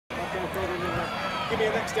give me a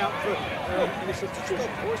next out for any substitution.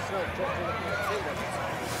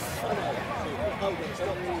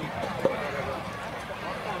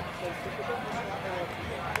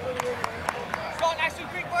 Start nice and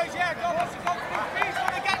quick, boys, yeah. Go, what's the confidence piece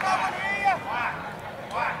when they get no one here?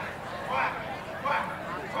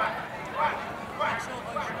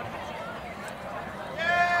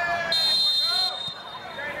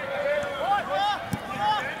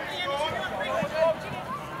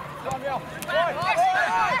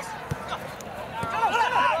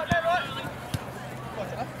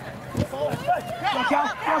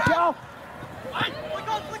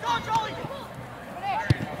 Flick on, Charlie!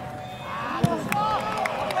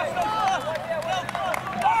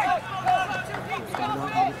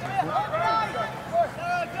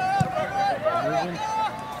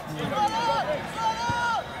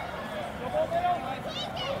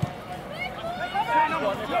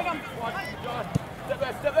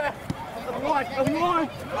 Step there. Come on.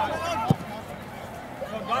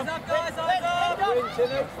 Eyes up, guys, eyes up.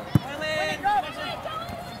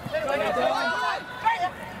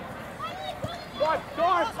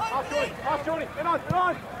 Off, Jordy. In on.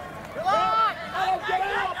 Get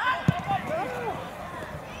out.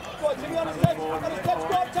 Go on, Jimmy, on his legs. Go on,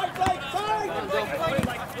 take flank.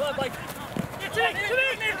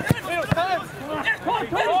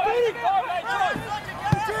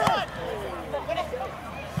 Win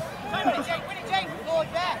it, Jane. Lord,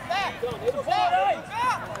 there.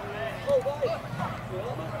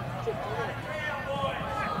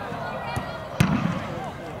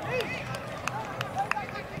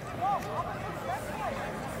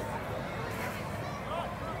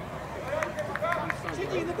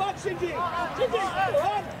 Shinji in the box, Shinji!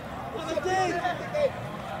 Run! On the dig!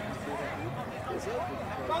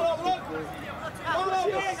 Follow, look! Follow,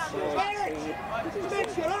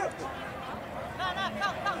 Mitch, you're out!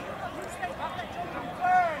 Come.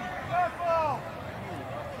 Careful!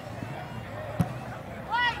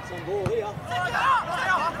 Some ball here.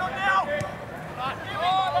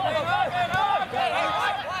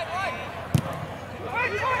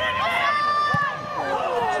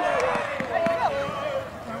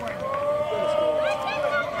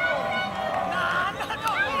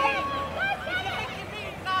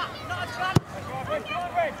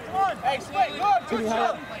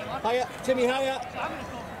 Timmy, higher.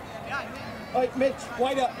 Right, Mitch,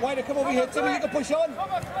 wider, come over here. Timmy, you can push on.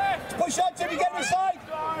 Push on, Timmy, get inside.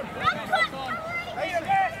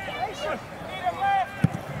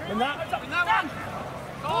 In that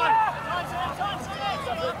one.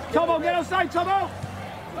 Tomo, get outside, Tomo.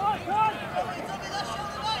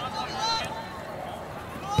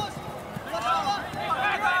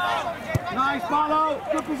 Nice, Barlow.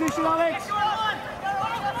 Good position, Alex.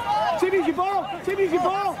 Timmy's your ball.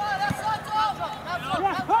 Come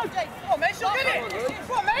on, Mace, you'll get it!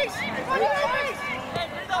 Come on, Mace!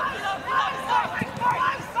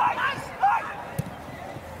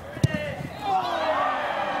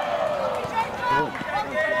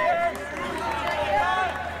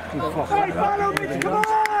 Hey, follow me, come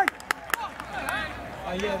on!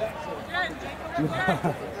 Oh, yeah, that's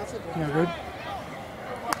it. Yeah, good.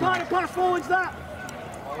 Kind of forwards that!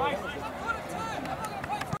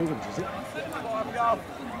 Is it?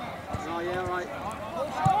 Oh, yeah, right.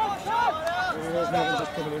 There's no one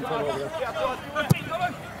just coming in front of you.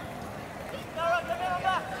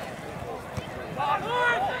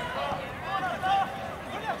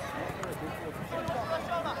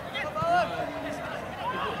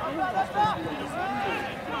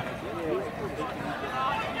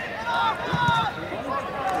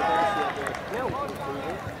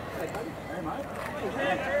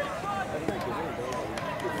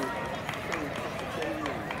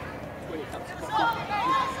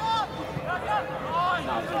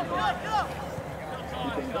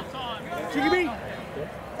 Jiggy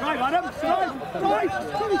Right, Adam. Right.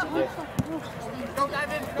 Go,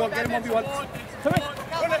 David. Go, get him 1v1. Timmy.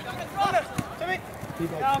 Timmy.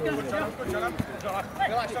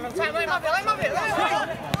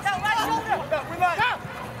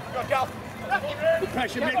 Good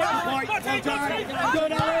pressure, Mitch. Right. Well done.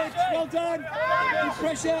 Good, Alex. Well done. Good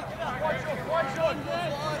pressure.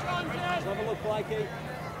 Let's have a look, Blakey.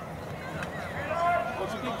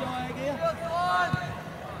 What's a big diag here?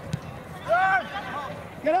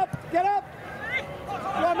 Get up!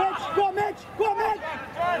 Go on, Mitch!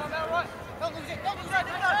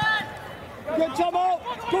 Good, Tomo!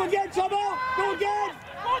 Go again, Tomo! Go again!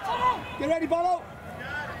 Get ready, Bolo!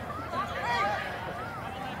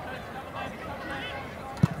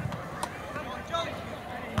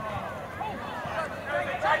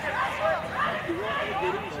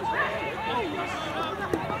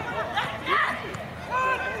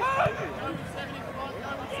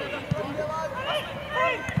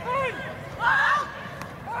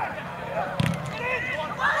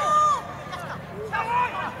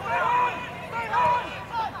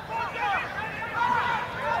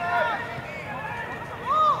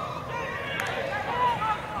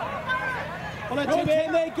 Well,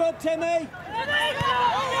 Timmy, good Timmy.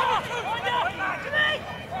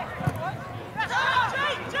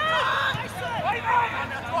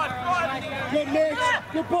 Good Mitch,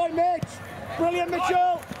 good boy Mitch. Brilliant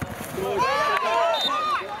Mitchell. Good.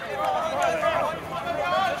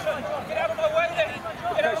 Get out of my way then.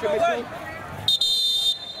 Get out of my way.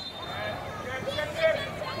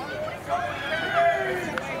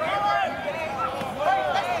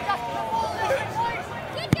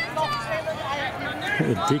 What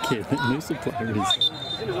a dickhead that Noosa player is.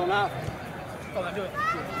 He's on that. Go on, do it.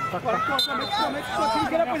 Come on, Mitch.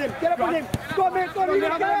 Get up with him. Get up with him. Go on, Mitch. Go on,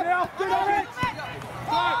 get up. Get up, Mitch.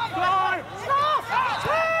 Fly.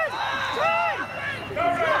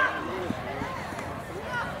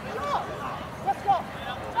 Let's go.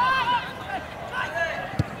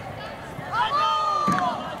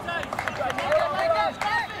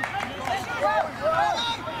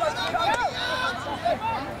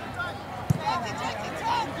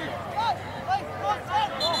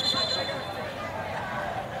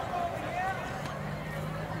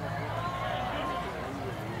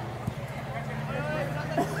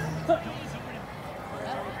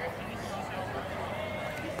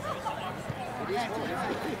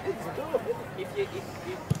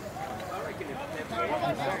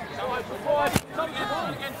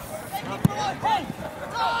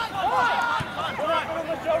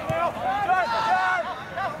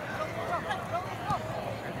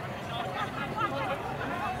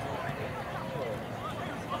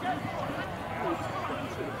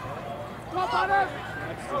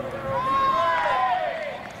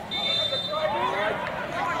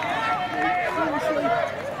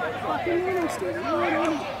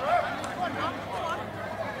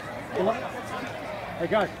 Hey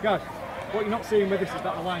guys, what you're not seeing with this is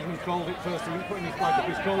that the linesman called it first, he didn't put in his flag, but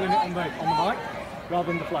he's calling it on the bike rather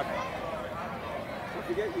than the flag. I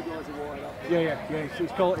forget you guys are wired up. Yeah, he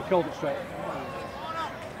called it straight.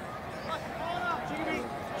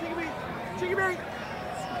 Jiggy!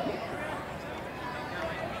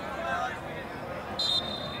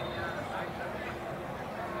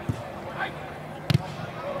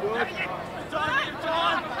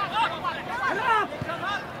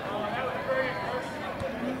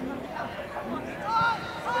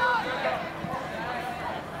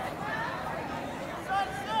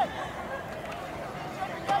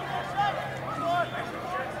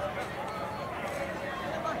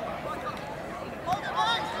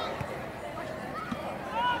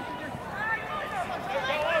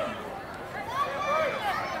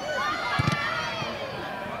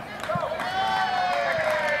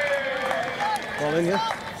 Ball in, yeah?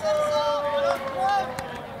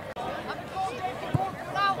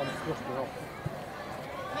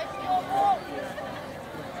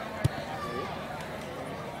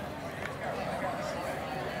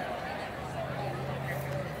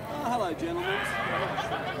 Oh, hello, gentlemen.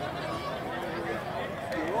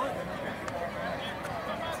 You all right?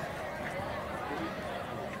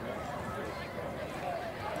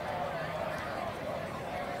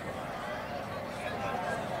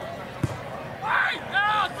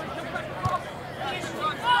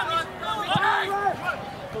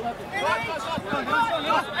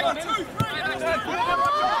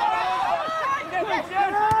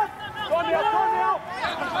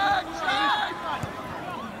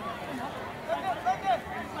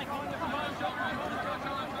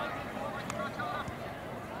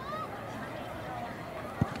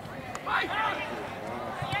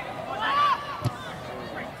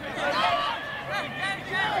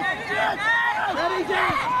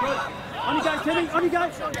 On you go, Timmy, on you go!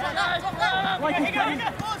 Like he's coming!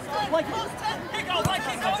 Like Big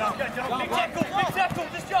tackle,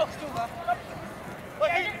 just jog!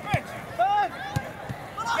 Like he Rich!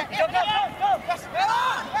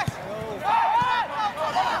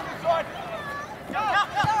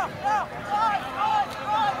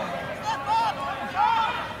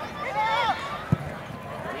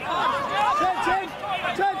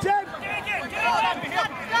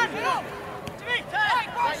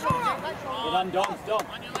 Well done, Dom. Dom.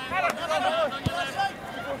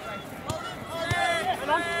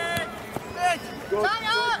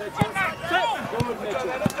 Good, Mitchell.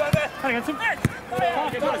 hang on, Tim.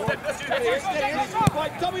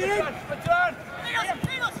 Right, Tommy in.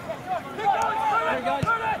 Hey guys.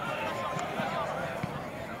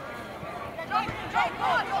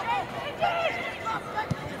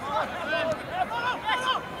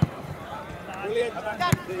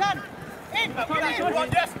 Brilliant.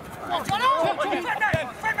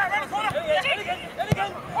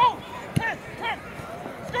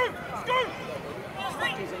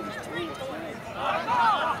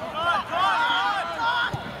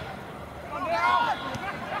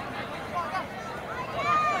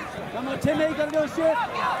 Come on, Timmy, you gotta do a shift.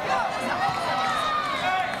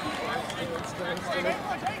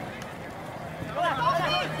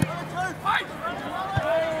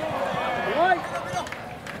 Right.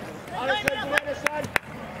 Alex, go to the other side.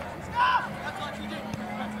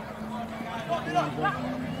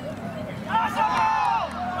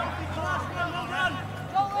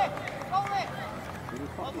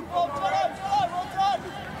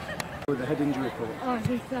 With the head injury report. Oh, he's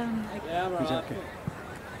He's okay.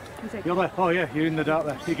 He's okay. You're there. Oh yeah, you're in the dark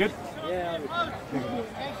there. You good? Yeah.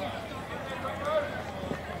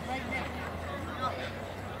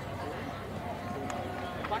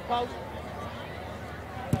 Back post.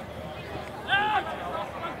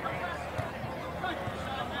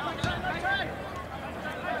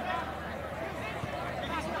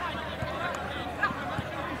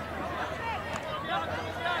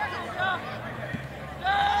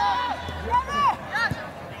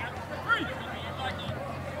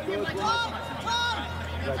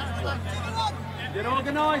 Get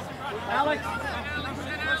organised, Alex.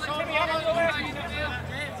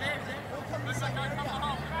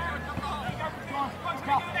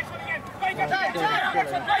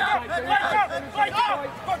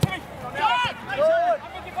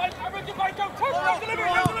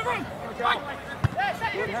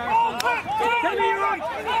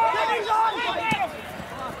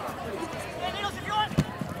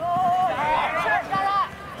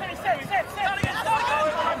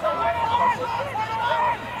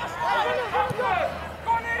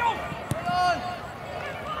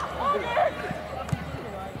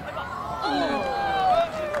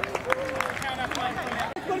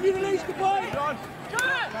 You release the ball. John.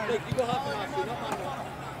 Look, you go half an hour, not man.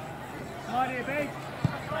 Right here, big.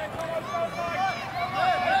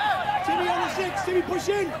 Timmy on the 6, Timmy push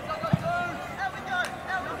in. There we go.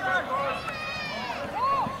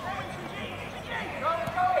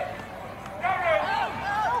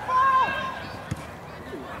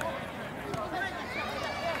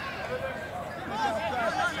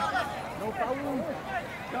 No foul.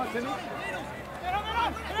 Go on, Timmy.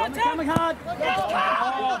 Coming hard. Go in.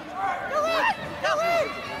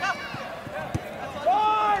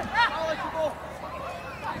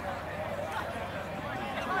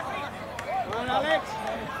 Come on, Alex.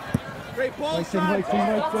 Great ball. Wait.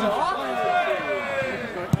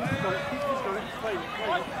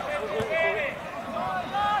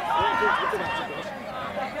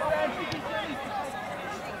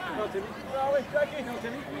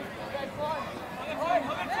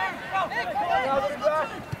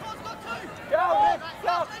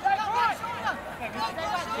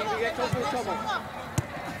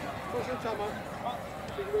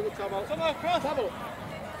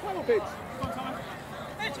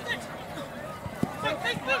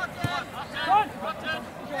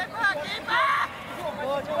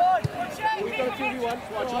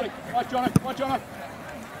 Watch Johnny.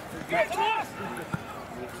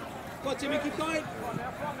 Go on, Timmy, keep going.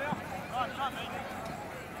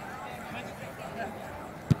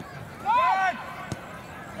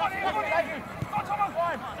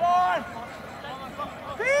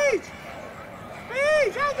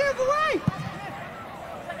 Beach, out the other way.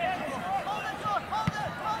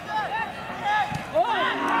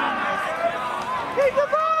 Keep the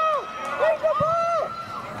ball.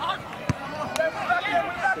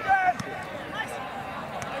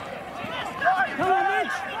 Come on,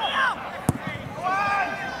 Mitch.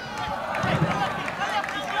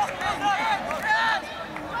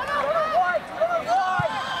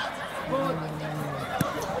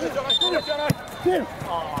 Here.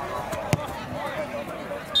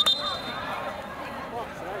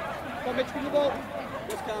 Come, Mitch, give the ball.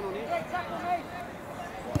 What's going on here?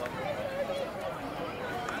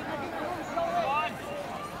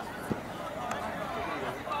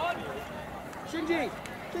 Shinji!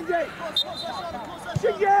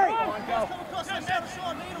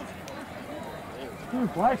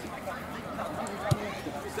 What?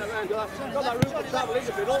 Got that room for travel in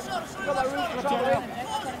the middle. Got that room for travel in.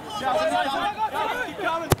 Keep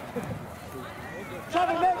going.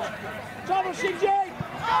 Travel, Mitch. Travel, Shinji.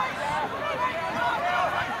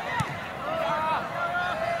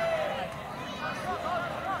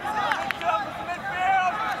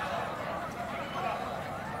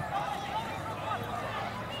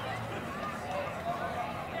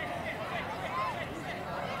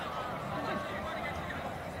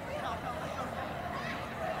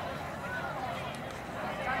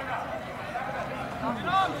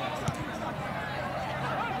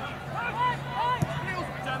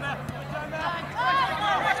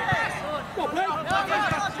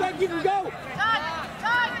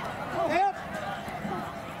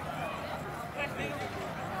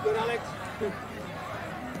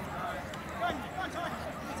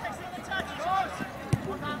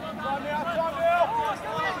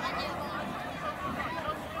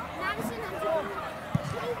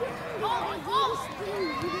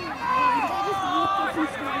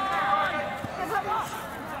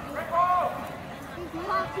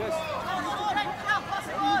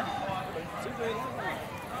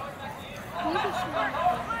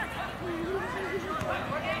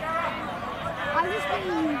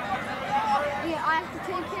 have to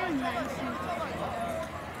take care of that.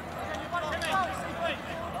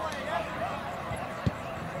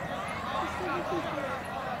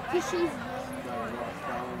 She's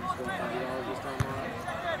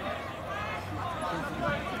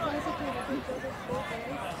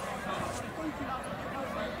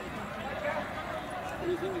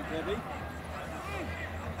Debbie?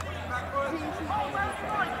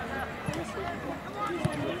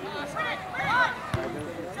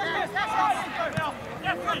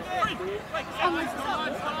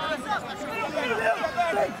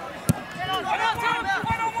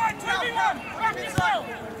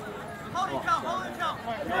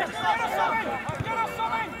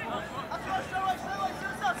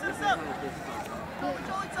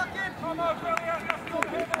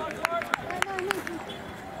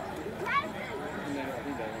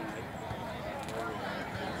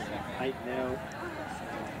 Eight now.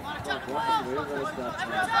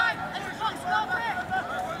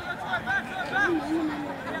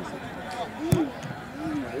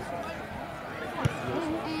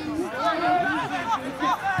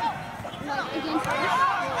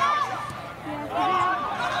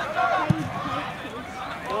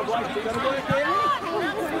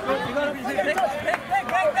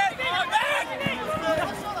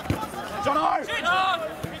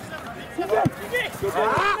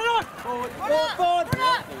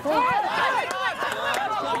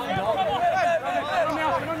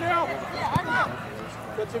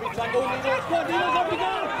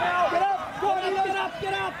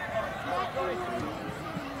 Get up!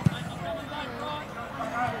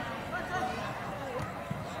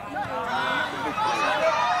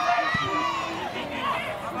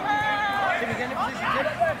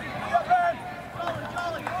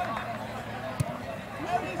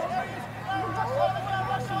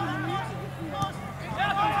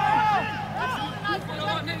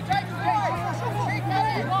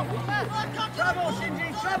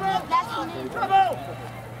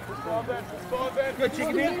 Good,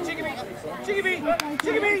 Chickabee.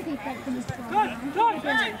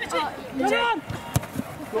 Good on!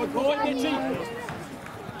 Good boy, Mitchie.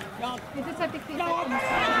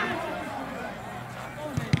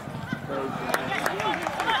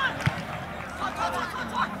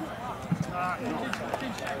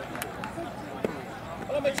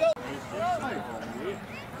 Hello, Mitchell.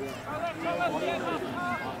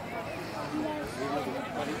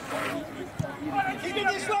 Keep it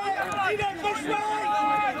this way! Keep it this way!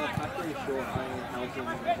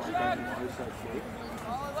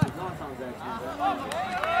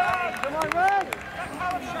 Come on, Red!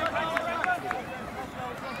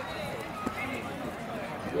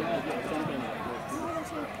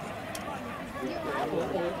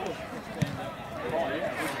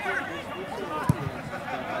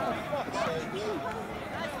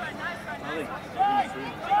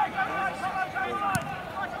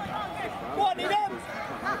 What, need him?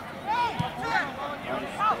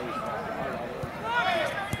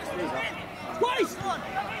 Twice!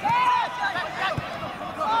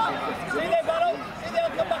 See there, Barrow. See there,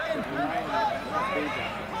 come back in.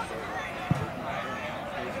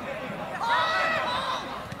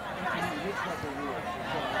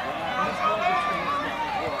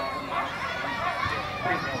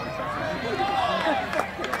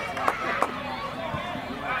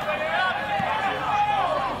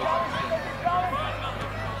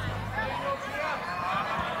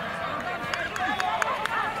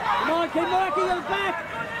 Keep working him back!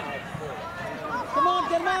 Come on,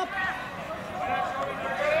 get him up!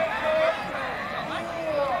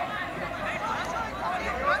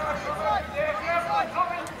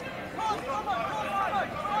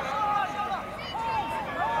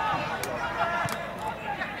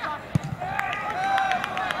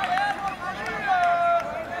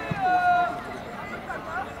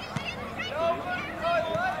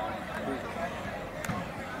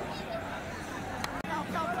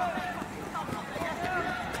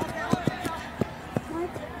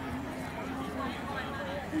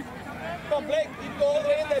 Blake, keep going all the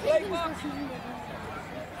way in there, Blake.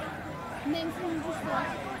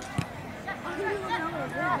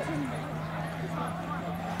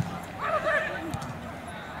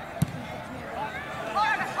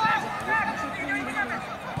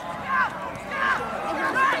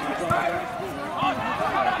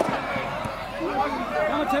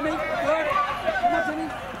 Come on, Timmy. Work. Come on, Timmy.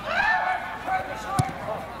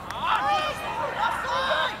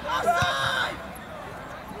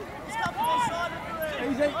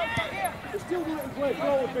 Easy. We're still going to play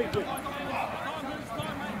forward, people.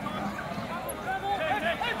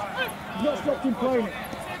 He's not stopped him playing it.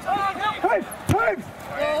 Hey! Hey!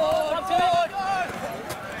 Oh, that's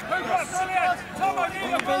it!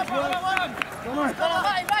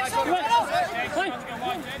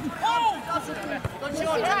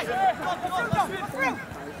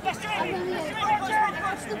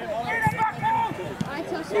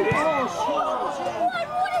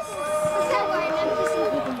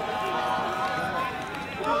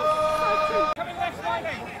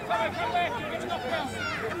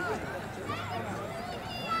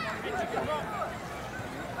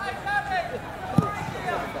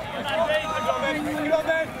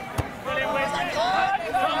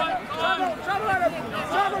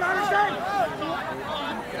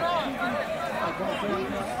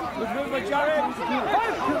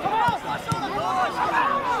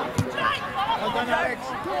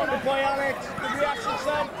 Good boy, Alex. Good reaction,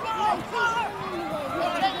 son.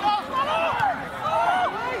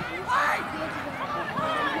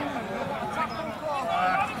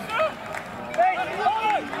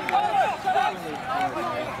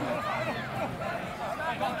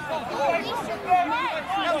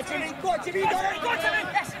 Go on, Jimmy, you got it! Go on, Jimmy!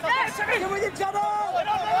 Yes, yes, Jimmy! You're with him, Jimmy! Go on,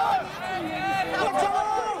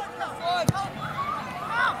 Joey!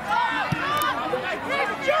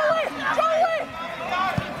 Joey!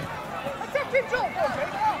 Attack him,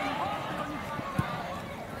 Joey!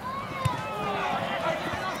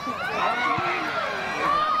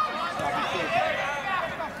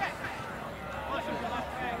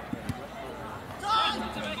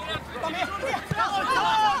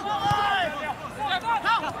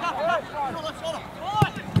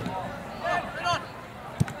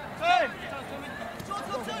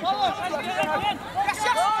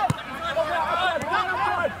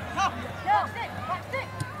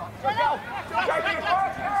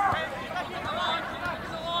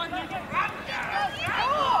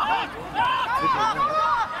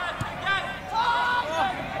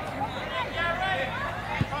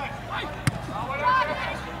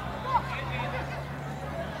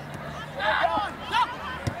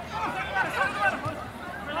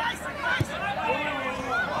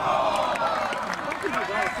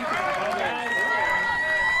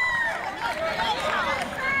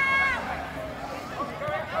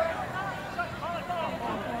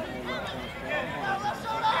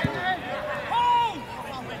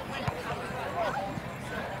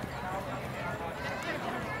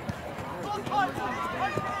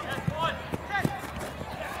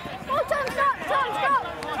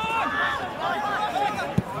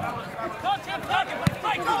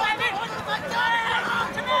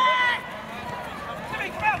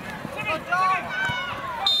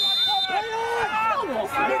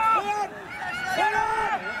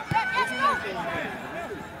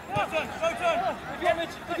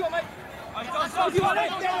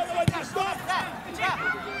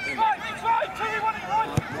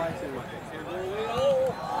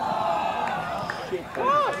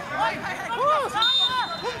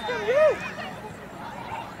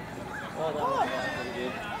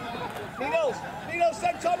 Nino,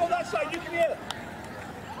 send Tom on that side, you can hear.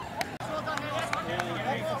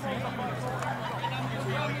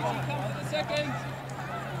 Second.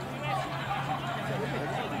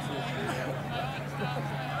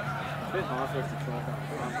 Bit hard for us to try that.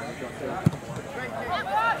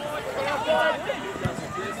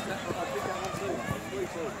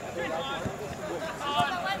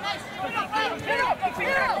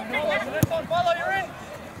 Follow, you're in.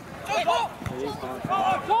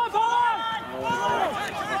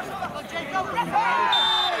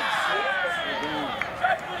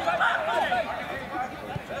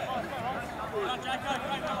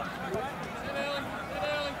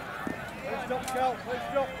 Go, please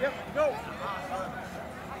go. Yep, go.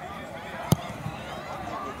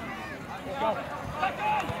 Go.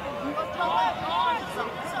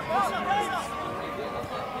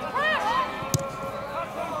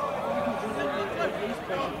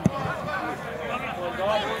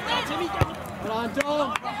 Come on,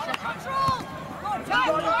 Dom. Control.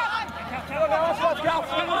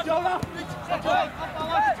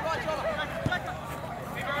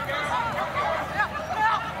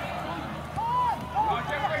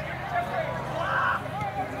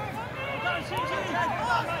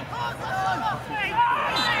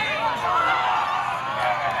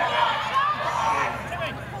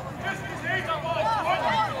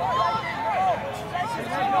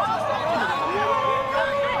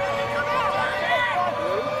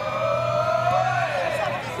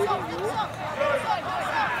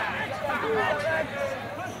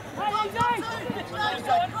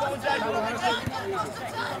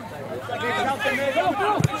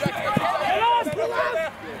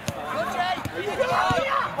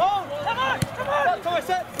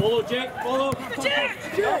 Follow, Jake. Follow.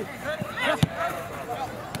 Jake.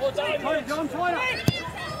 John, try it.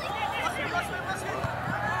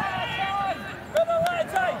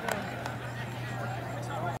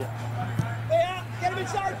 Get him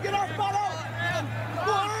inside, get off, follow!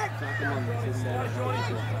 Go ahead!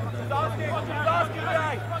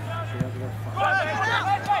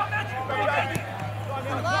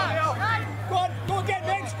 Go on, go get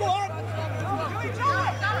Vince, go on!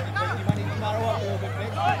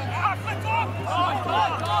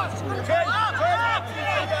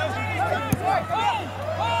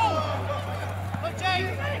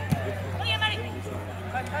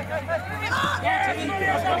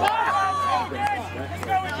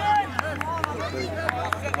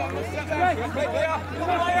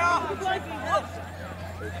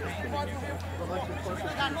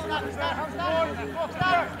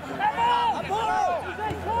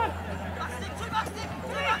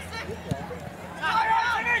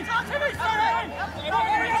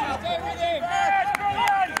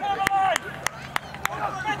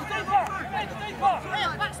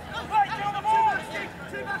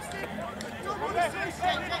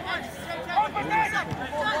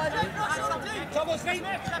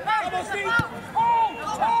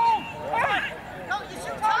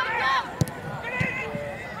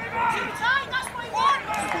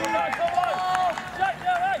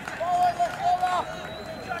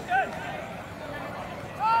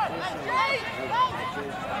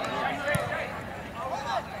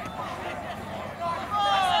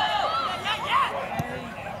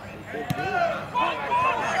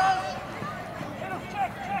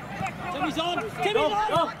 Timmy's on! Timmy's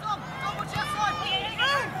on!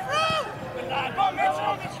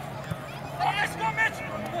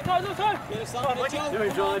 Do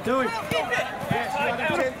it, John, do it!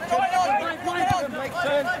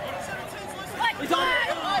 He's on it!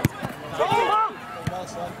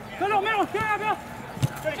 Middle, middle, get out here!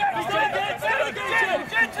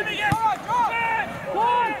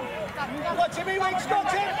 Watch him, Ewing, watch him!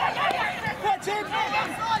 Watch him!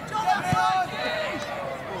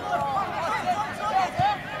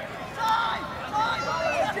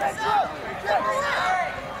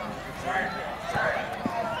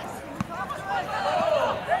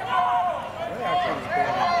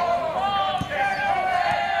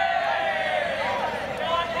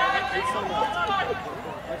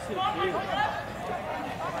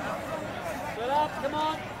 Shut up, come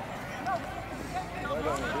on!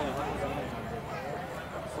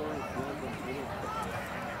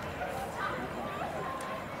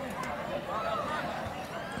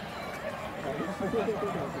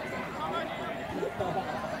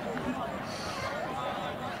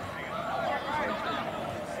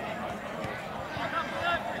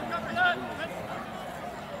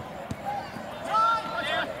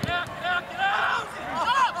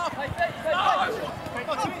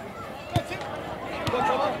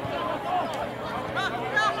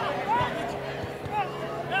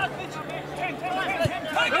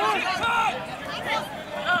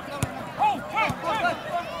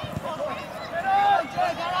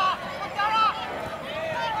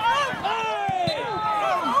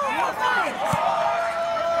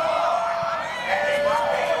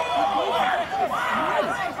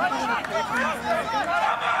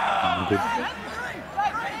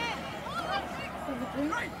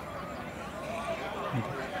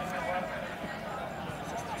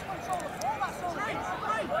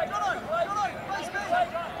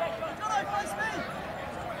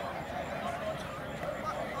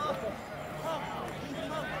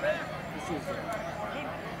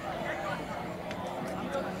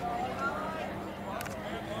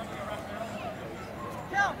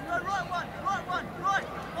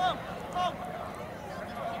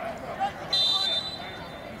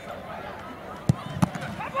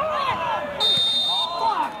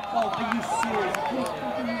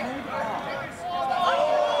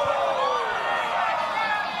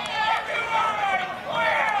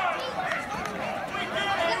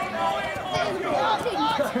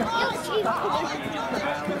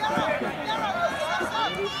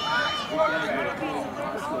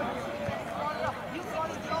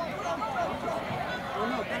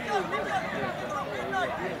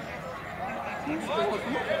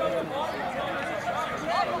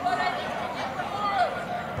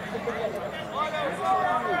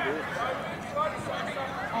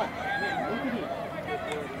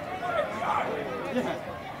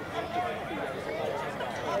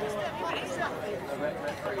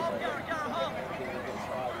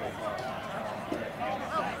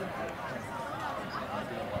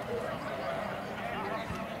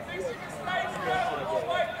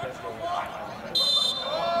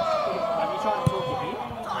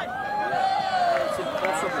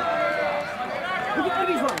 Look at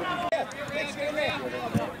Eddie's run.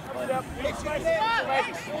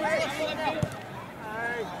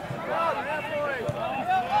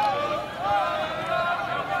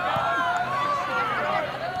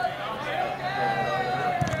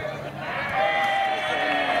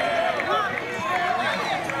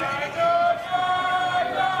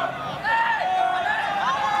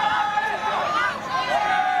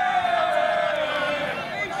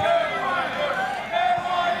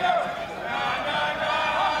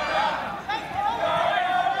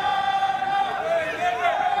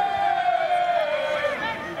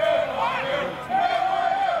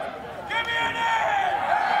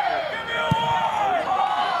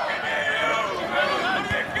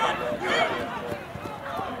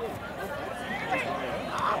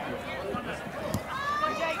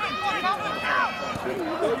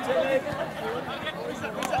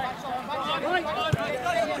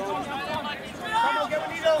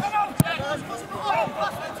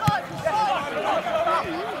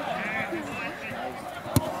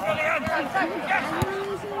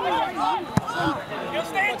 You'll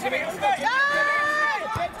stay into me, you'll stay!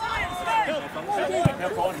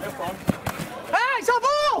 Hey, it's a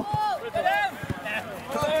ball!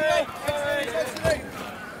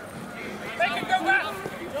 Make him go back!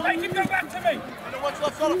 Make him go back to me! Watch,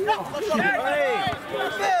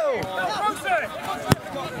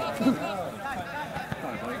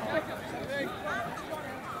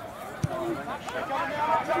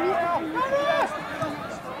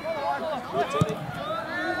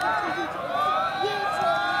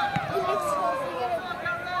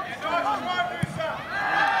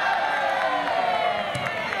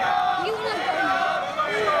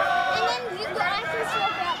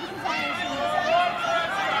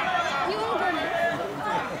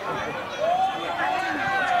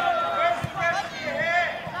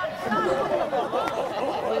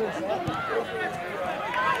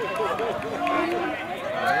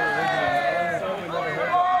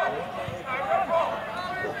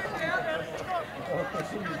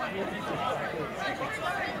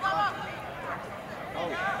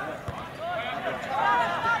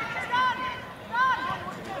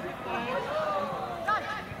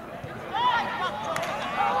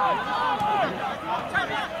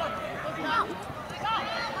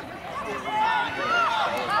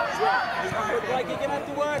 Like you're gonna have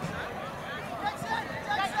to work.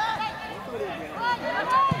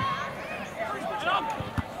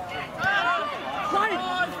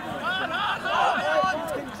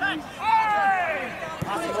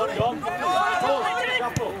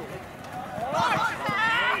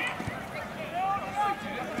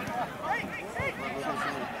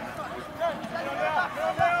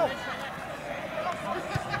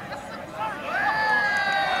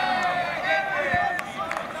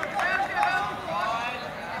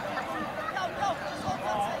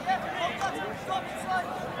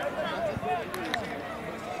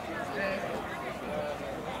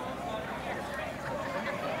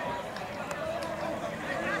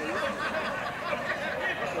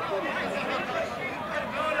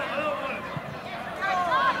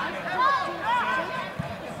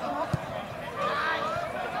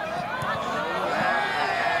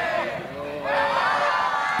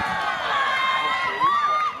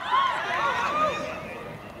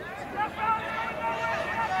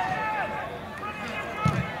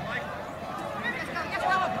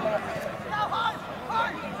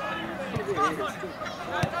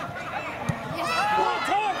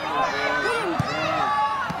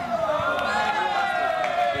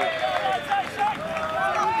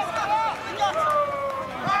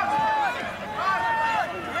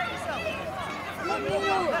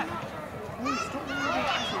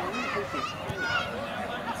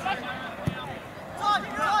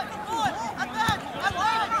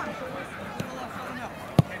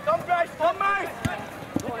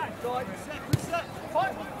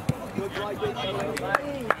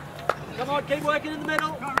 Come on, keep working in the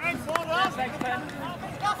middle.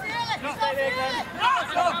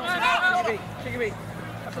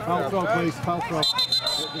 Foul throw, please. Foul throw.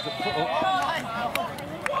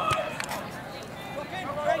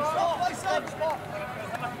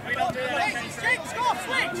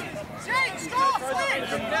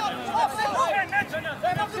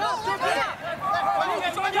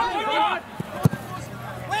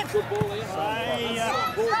 Good ball here.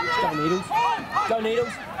 Go Needles. Go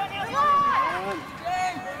Needles.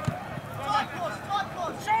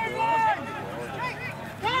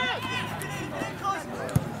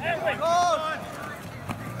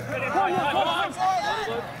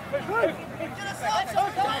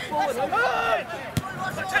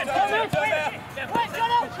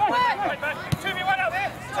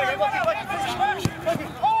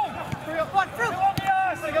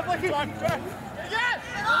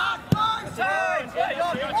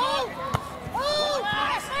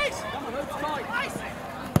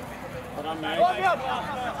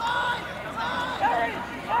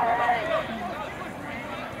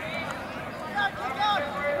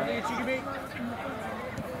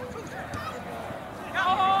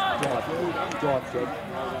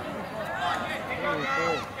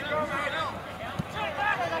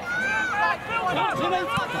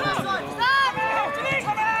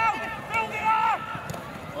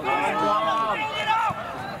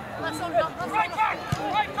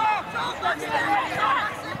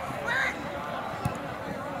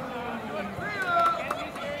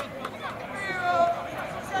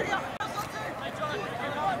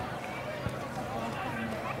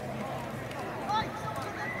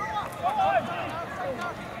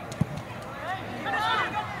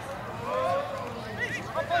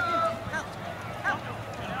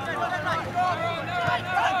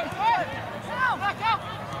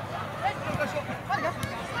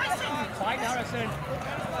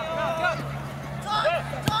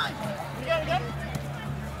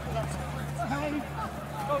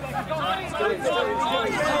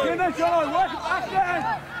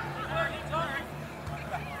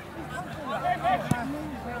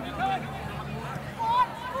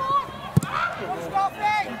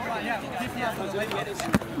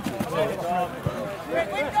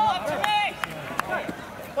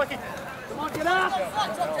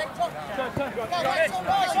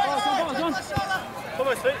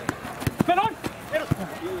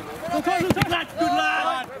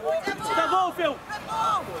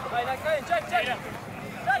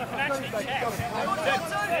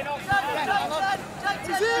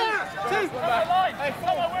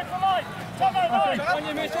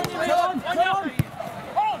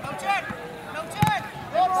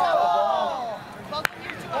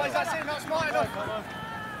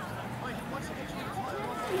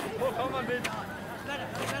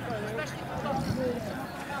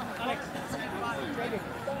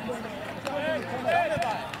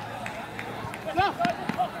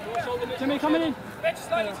 Jimmy, coming in. Mitch,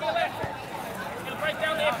 slowly to your left. He'll break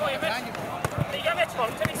down there for you, Mitch. There you go, Mitch.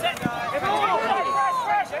 Timmy, set.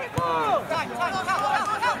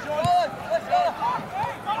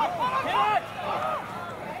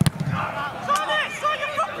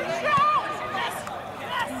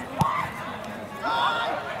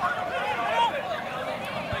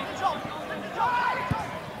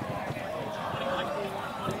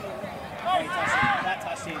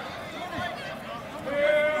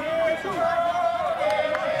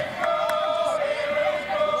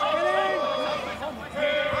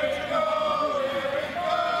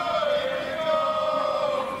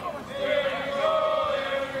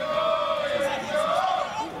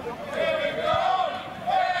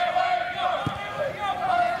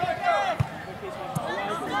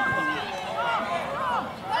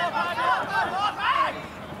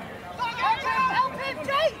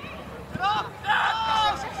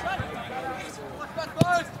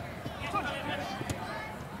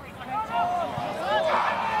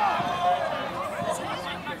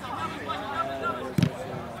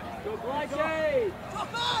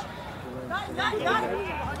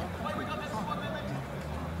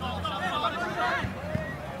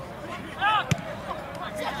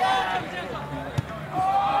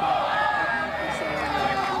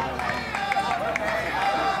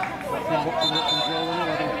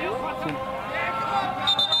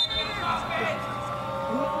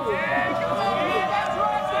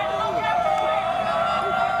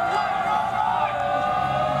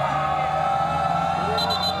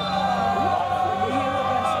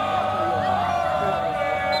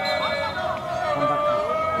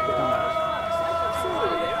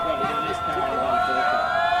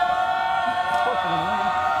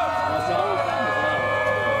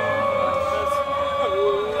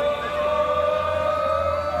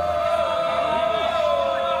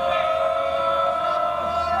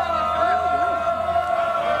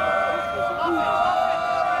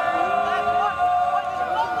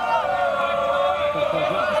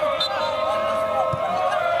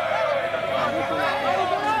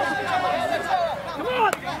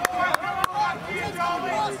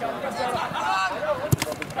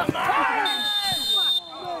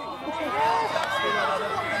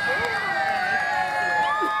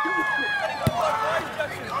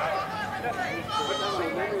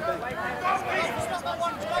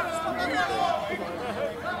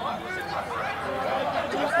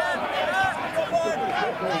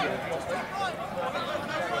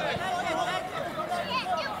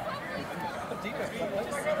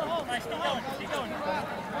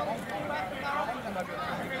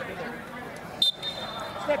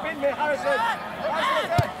 in me, Harrison.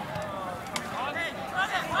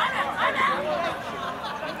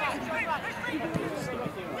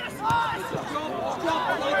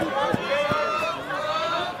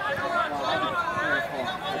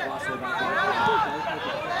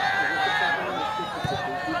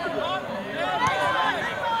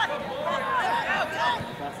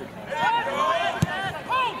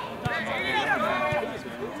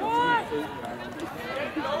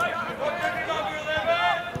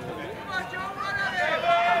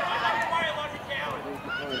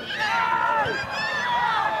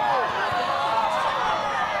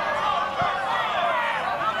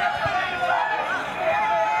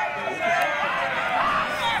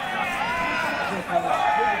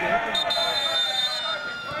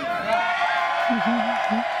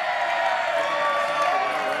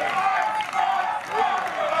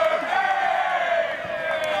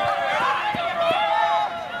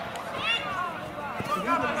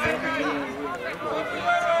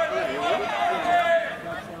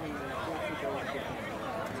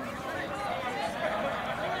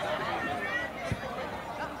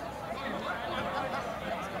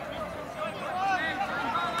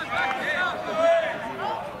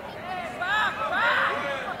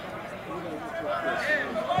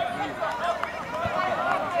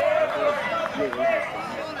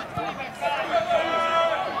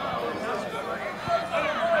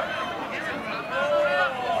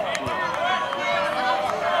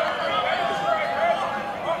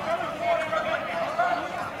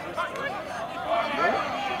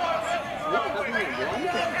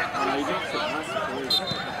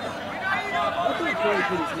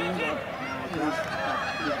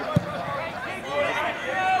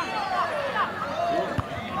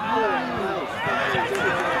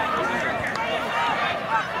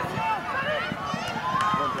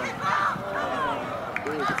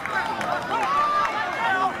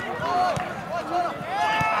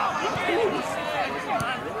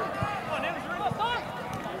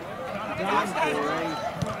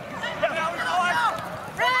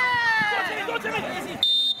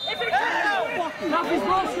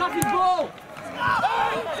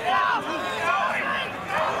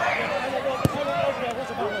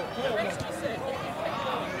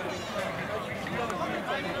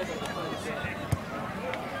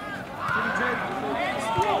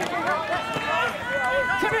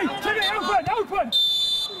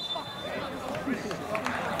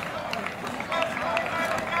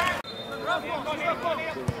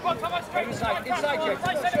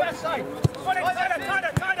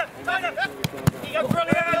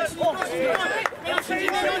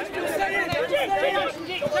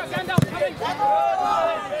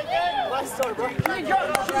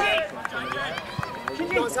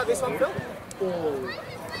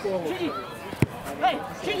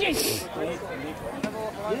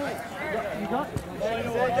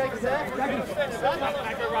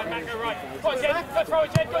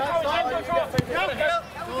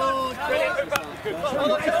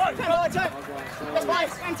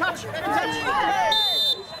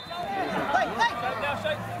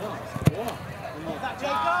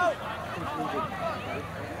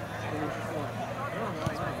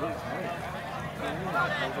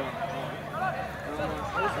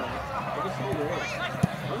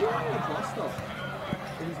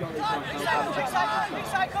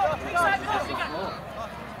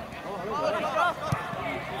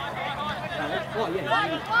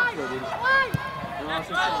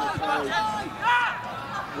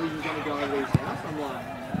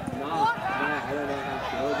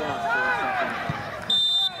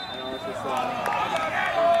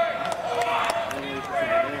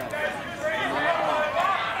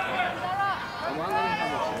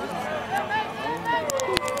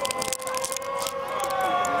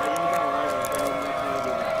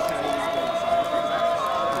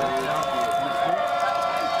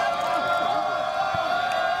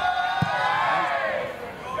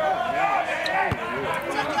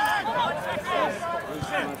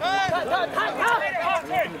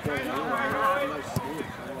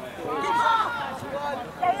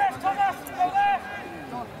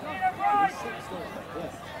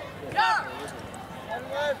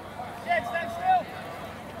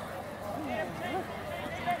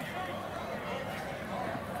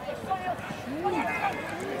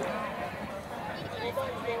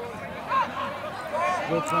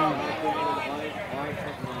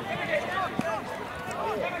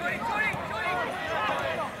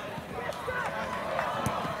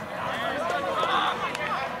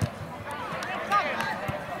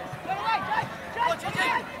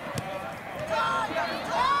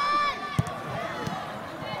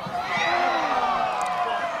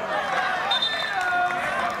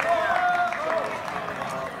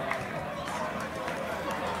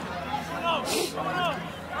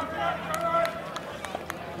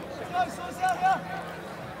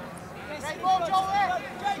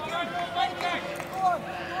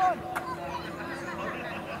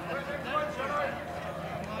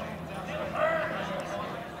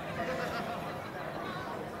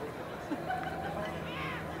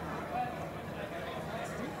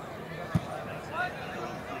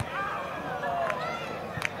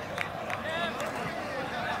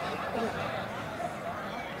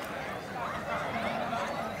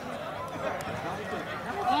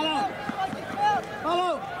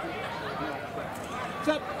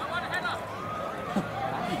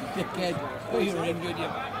 Dickhead. Oh, you're injured, you.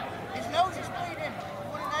 His nose is bleeding.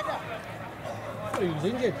 One header. Oh, he was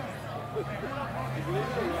injured.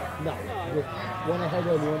 No, one ahead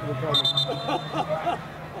on you want to the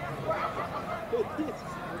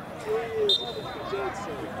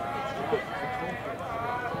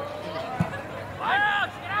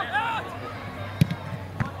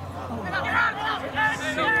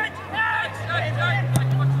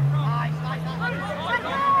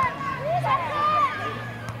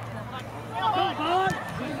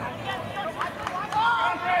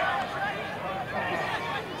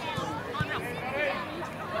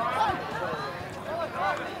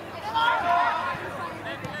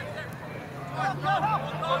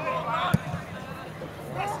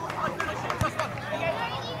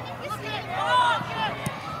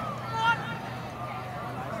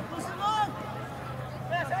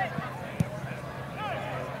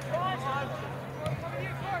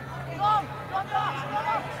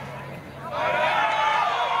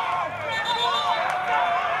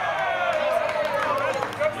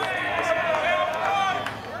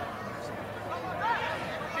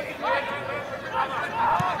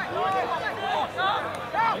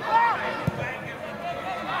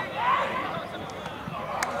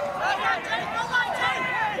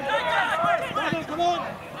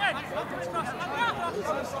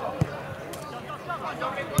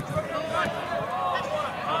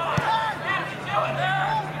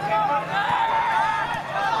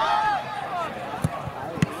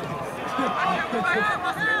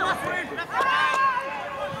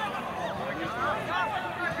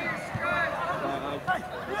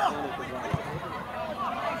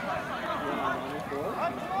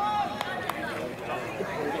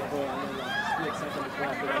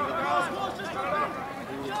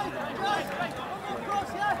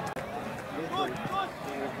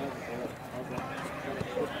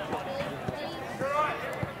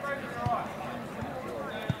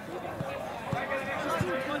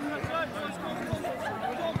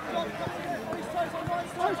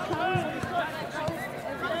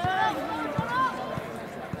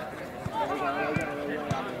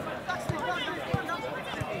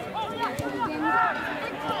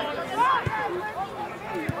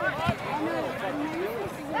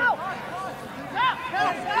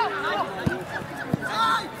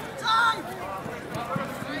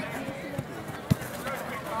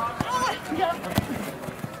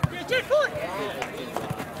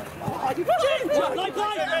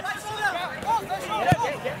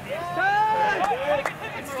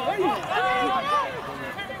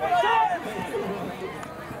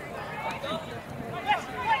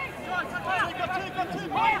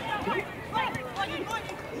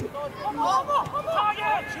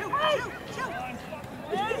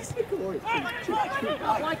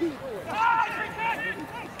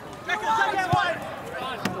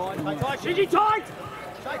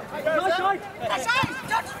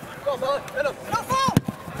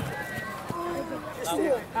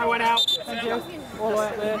I went out. Thank you. All the way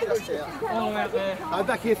up there. All the way up there. I'm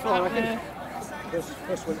back here for, I reckon.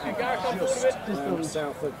 This went just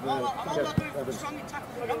south of the Evans.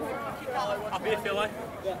 Up here, Phil,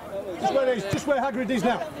 Just where Hagrid is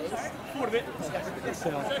now. Forward a bit.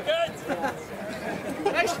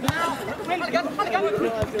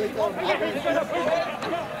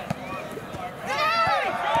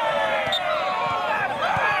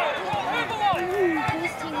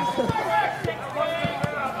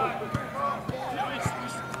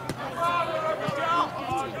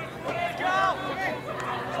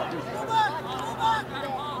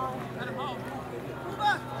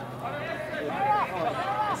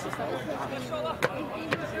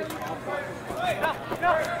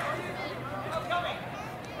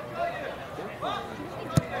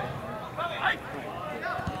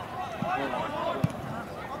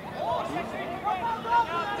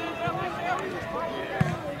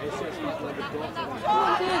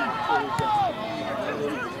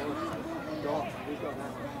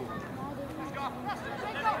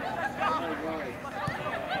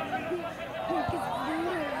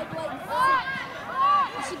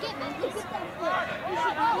 You should get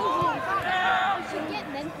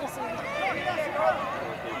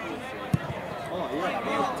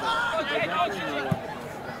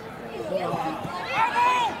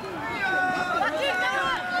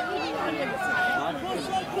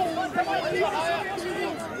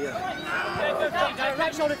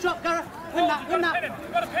Right shoulder drop, Gareth. Win that, win that.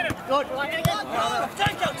 Good.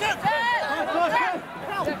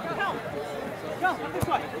 Go, this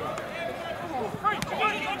way.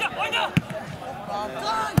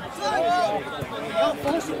 Don't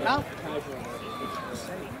force it now.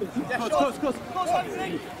 Close. Go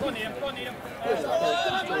on, Liam.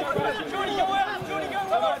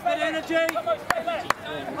 Bit of energy.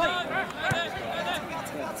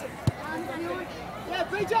 Yeah,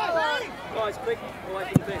 BJ! Guys, quick, away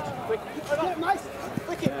from the bench. Quick. Yeah, nice.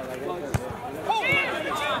 Quick it. Oh,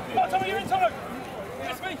 Tommy, you're in, Tommy.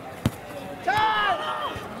 That's me. Time!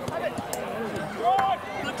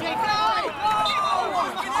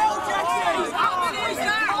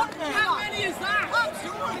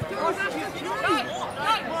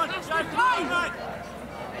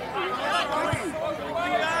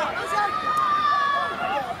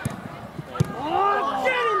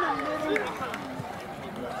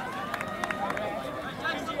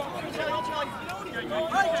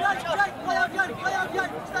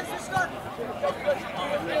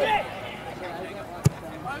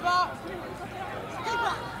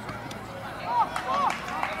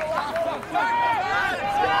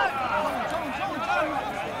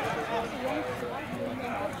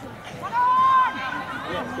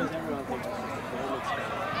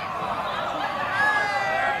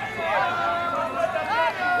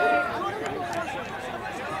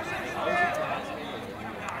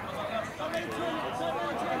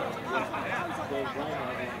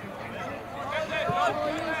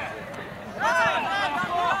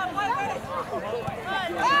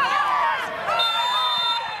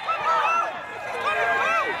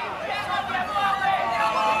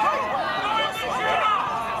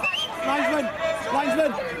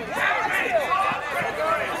 Linesman!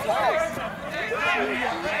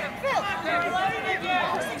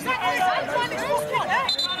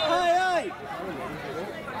 Hey!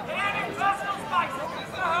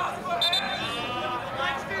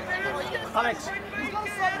 Alex!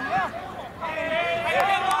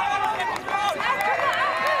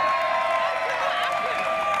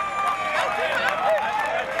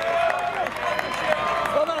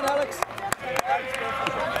 Well done, Alex!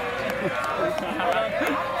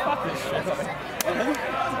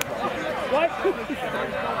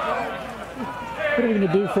 What are we going to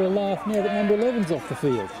do for a laugh now that number 11's off the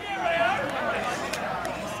field?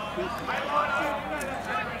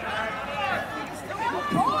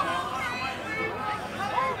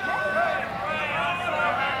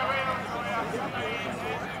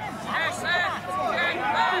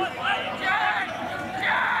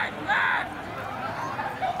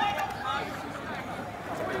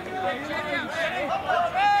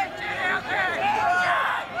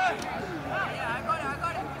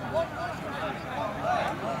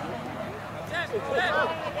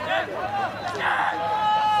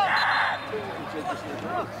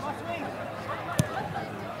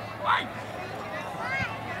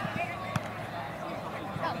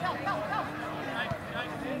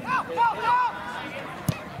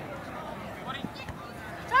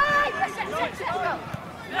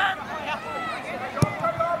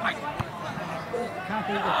 Can't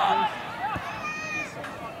beat this.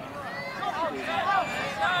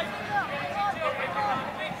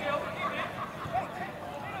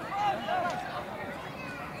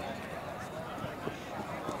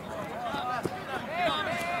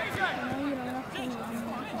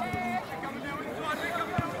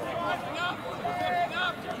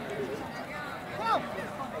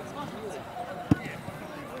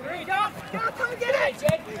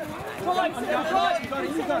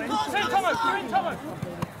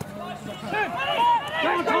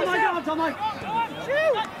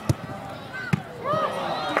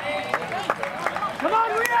 Come on,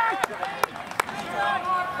 react!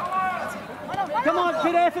 Come on,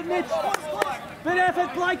 bit effort, Mitch. Bit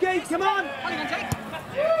effort, Blakey, come on.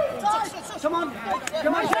 Come on,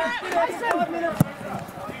 come on, 5 minutes.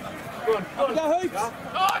 Go Hoops.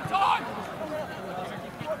 Time!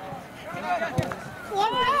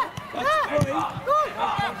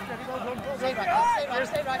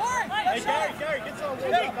 Stay right. Hey, Gary, get some of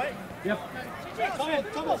that, mate. Yep.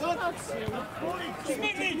 Come on, son.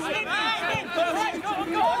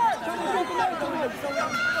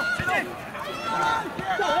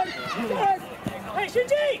 Hey,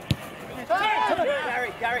 Shinji!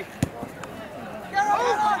 Gary.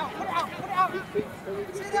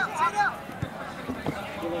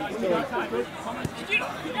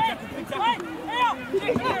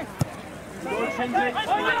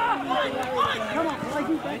 Come on,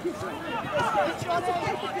 Blakey, back it.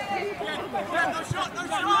 No shot.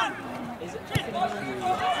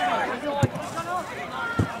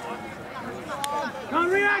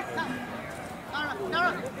 Can't react.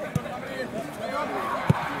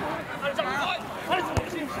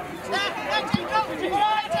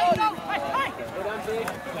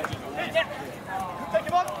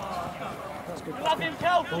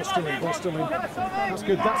 Boston. That's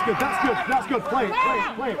good. Play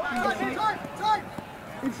it.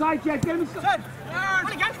 Inside, Jed, get him inside.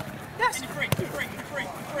 Yes. Free.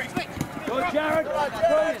 Go, Jared.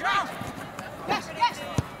 Yes.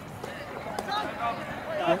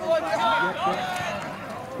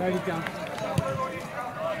 Write it down.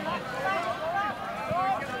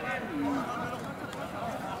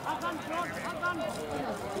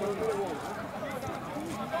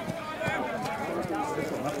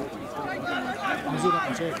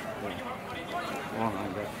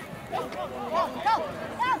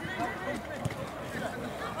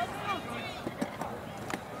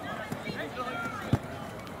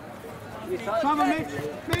 Come on, Mitch.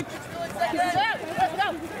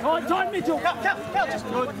 Time, Mitchell. Just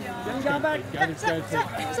good. Go back.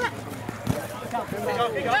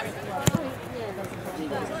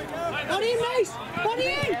 Body in, Mace. Body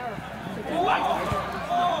in.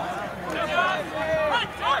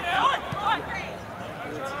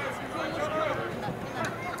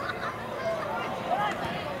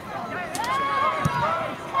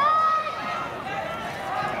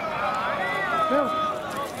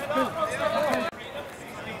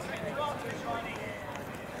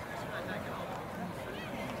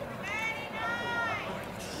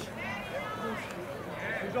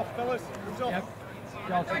 Who's off, fellas? Who's off? Yep.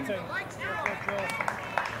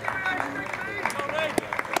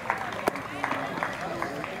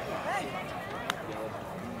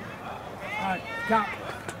 Alright, count.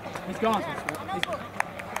 He's gone.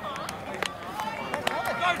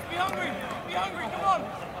 Guys, be hungry, come on.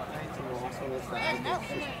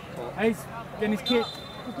 He's getting his kit.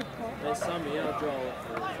 There's some here, I'll draw it.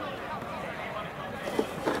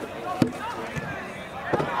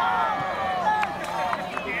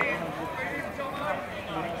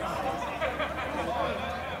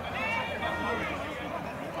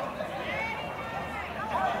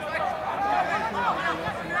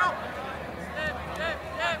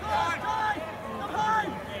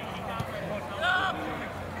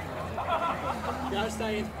 Go,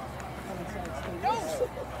 stay in.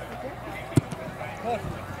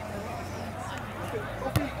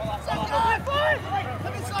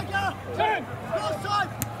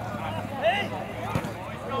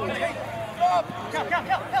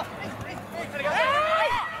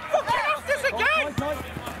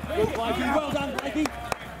 Good, Blakey. Well done, Blakey.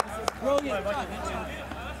 Brilliant.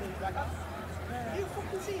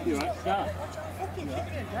 You right, start.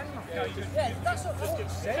 Yeah, that's what Paul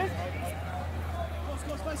said.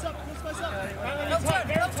 Go space up.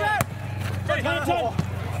 Don't turn.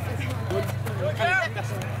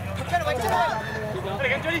 Turn away.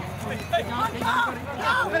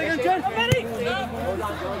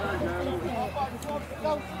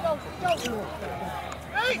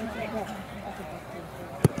 Hey!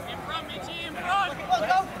 In front, Mitchie, in front.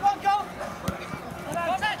 Go!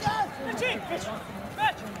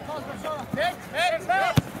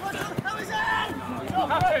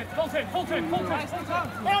 Full turn.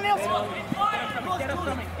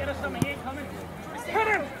 Get us something in, coming. Hit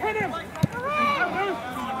him!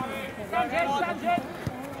 Stand, Jed.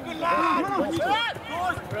 Good lad!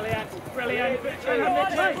 Brilliant. Brilliant, Mitchie.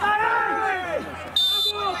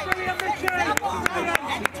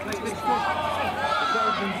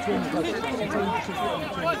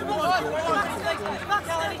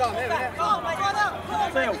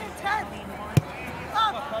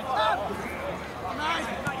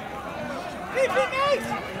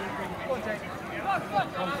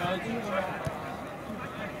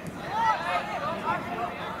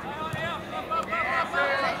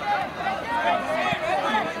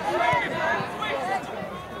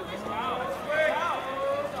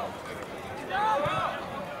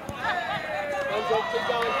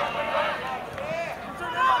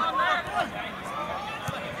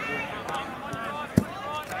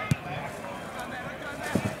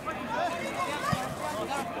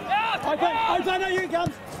 Open, here he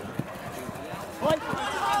comes. Right.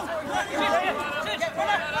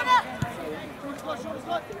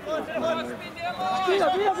 Be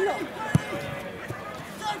up.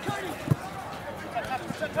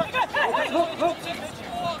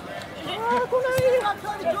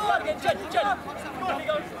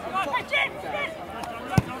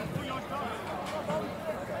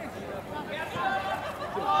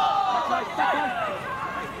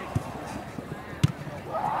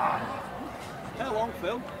 How long,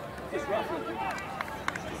 Phil? Just roughly.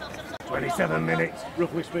 27 minutes,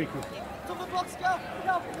 roughly speaking. Cover the box, go!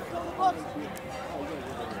 Go! Cover the box!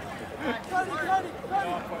 Cody!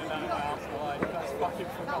 That's fucking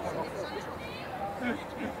phenomenal.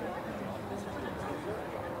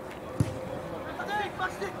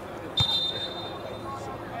 Fast it!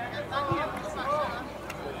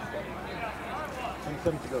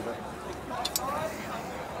 27 to go there.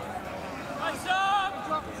 Nice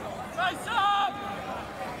up! Nice up!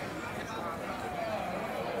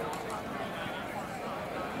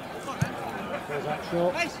 There's that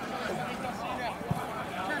short.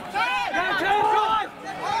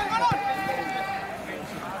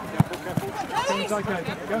 It's okay.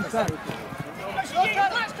 Go inside.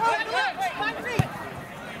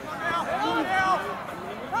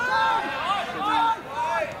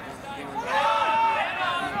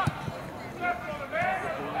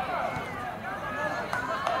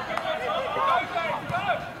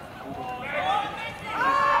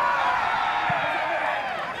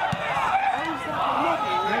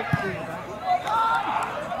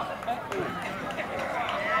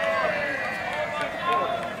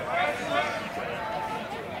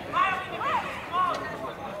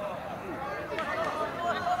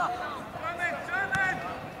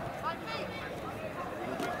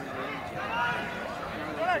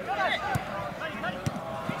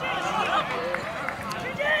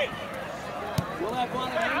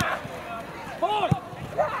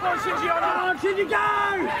 Should you go?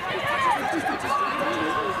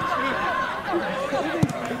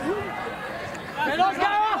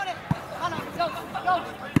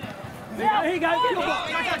 Here you go.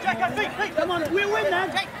 Come on, we'll win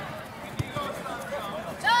then.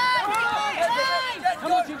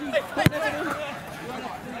 Come on, Gigi.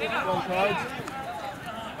 One side.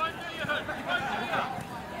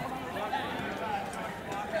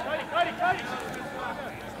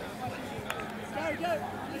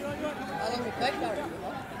 How long we played, Gary?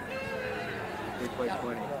 We played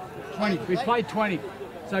 20. 20. We played 20.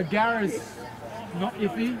 So Garra's not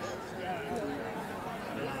iffy.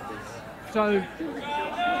 So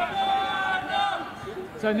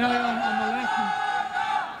Nelly on the left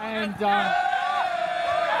and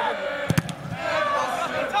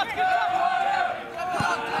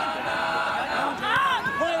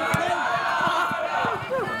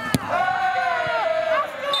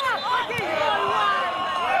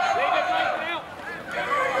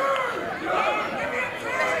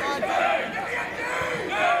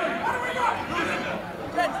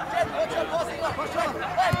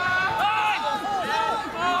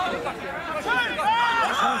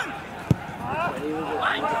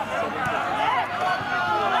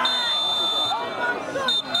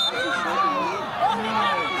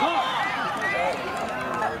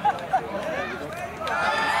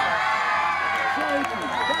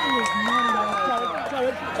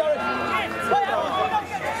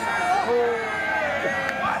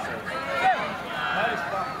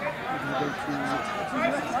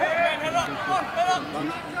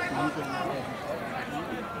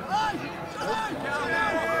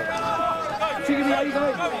Chigamy, how you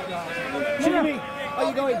going? Chigamy, how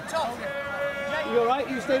you going? You alright?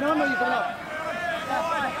 You staying on or you coming up?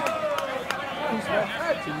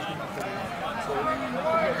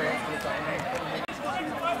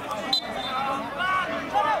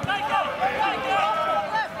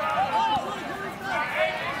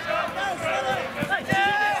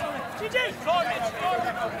 Jake.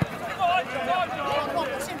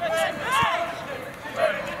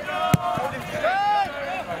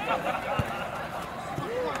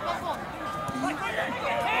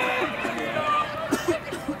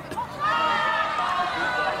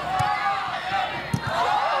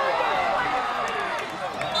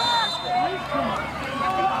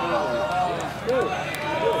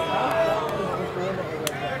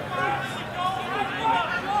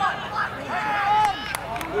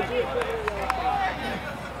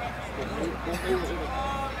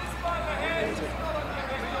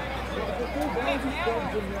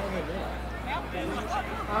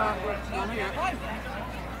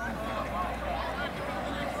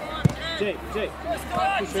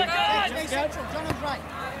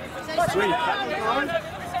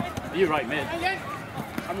 You're right, man.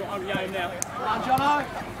 I'm going now. come on, Jono.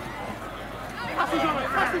 Pass it, Jono.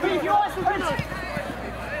 Pass it, if you're ice the finish.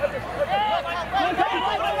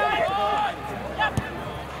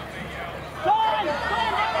 Go,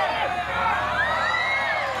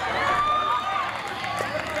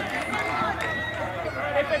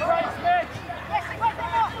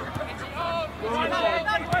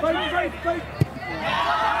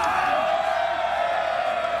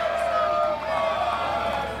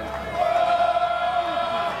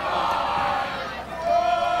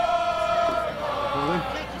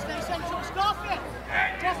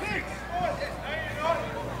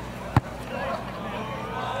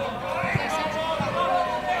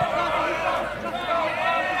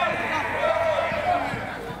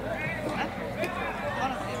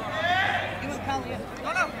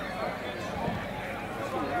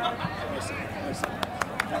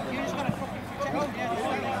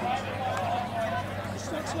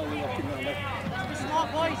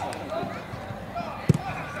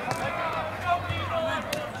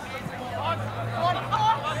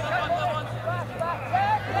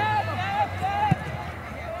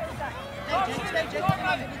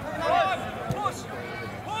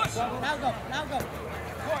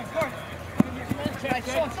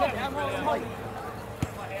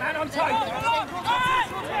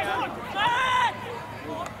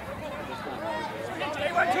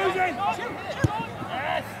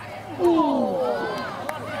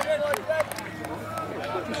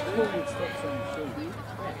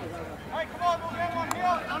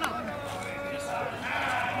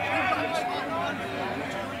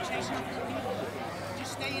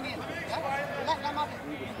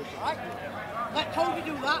 Let Toby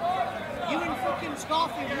do that. You and fucking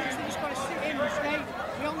Scarfield, you literally just got to sit in and stay.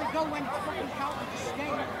 We only go when it's fucking counted. Just stay.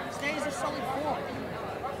 Stay as a solid four.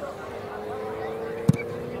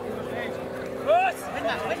 Win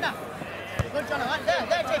that, win that. Good, John. Right there,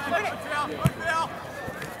 there, Jake. Win it.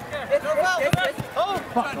 Oh!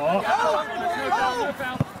 Fuck off.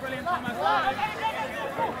 Brilliant. Come on!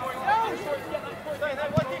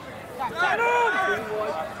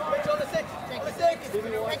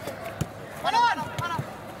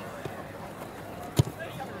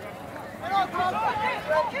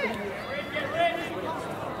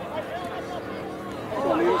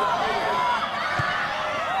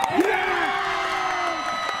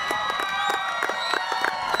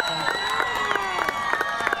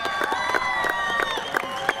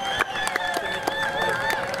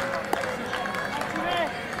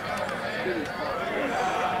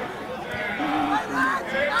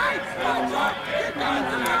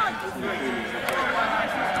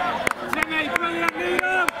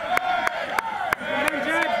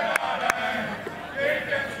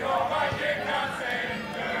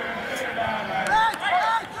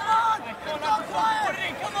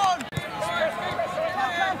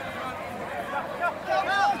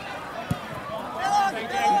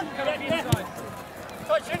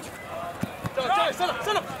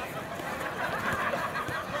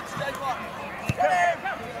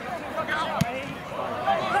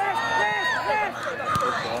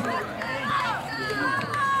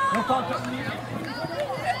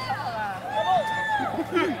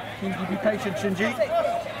 Shinji, be patient, Shinji.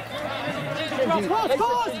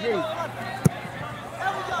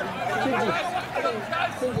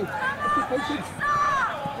 Shinji, be patient.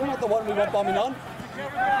 We're not the one we went bombing on.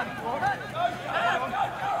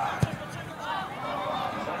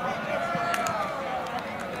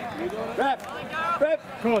 Rep.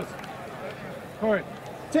 Close. Corey.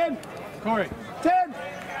 Tim. Corey. Tim.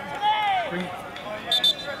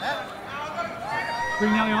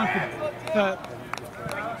 Bring Nelly on for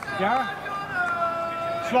Gara.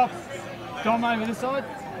 Swap. Dom over this side.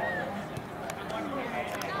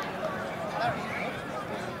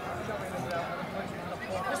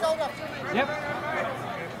 Yep.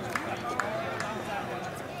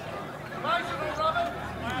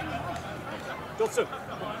 Dotson,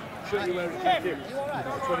 show you where it came here.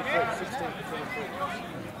 23, 16 to 23.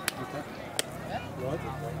 Okay. Right.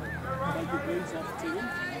 Take your boots off to him.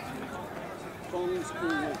 Follow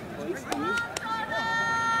school please.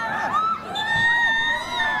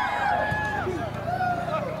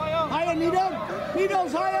 Higher, Needles!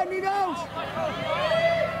 Needles, higher, Needles!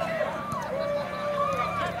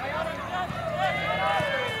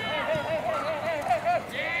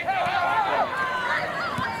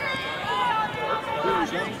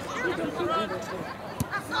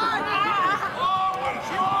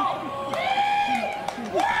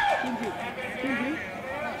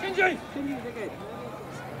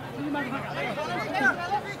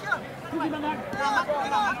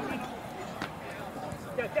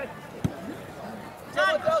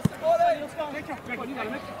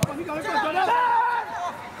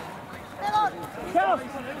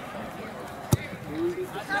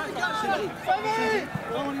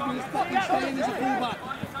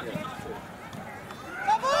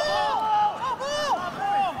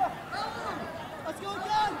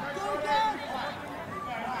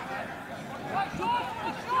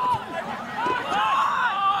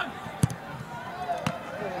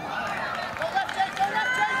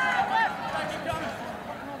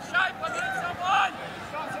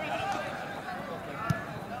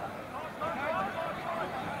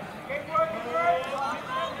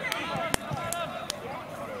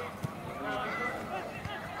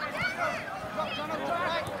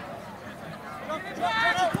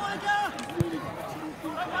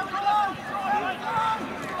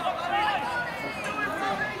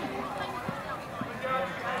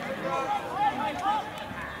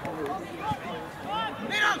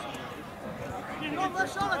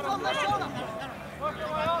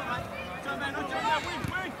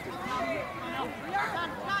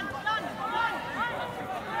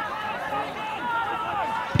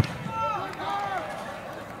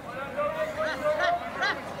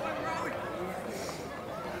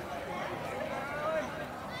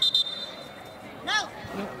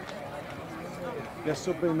 Yes,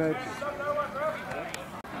 sub been made.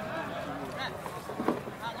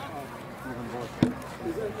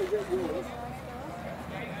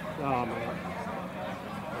 Oh, man.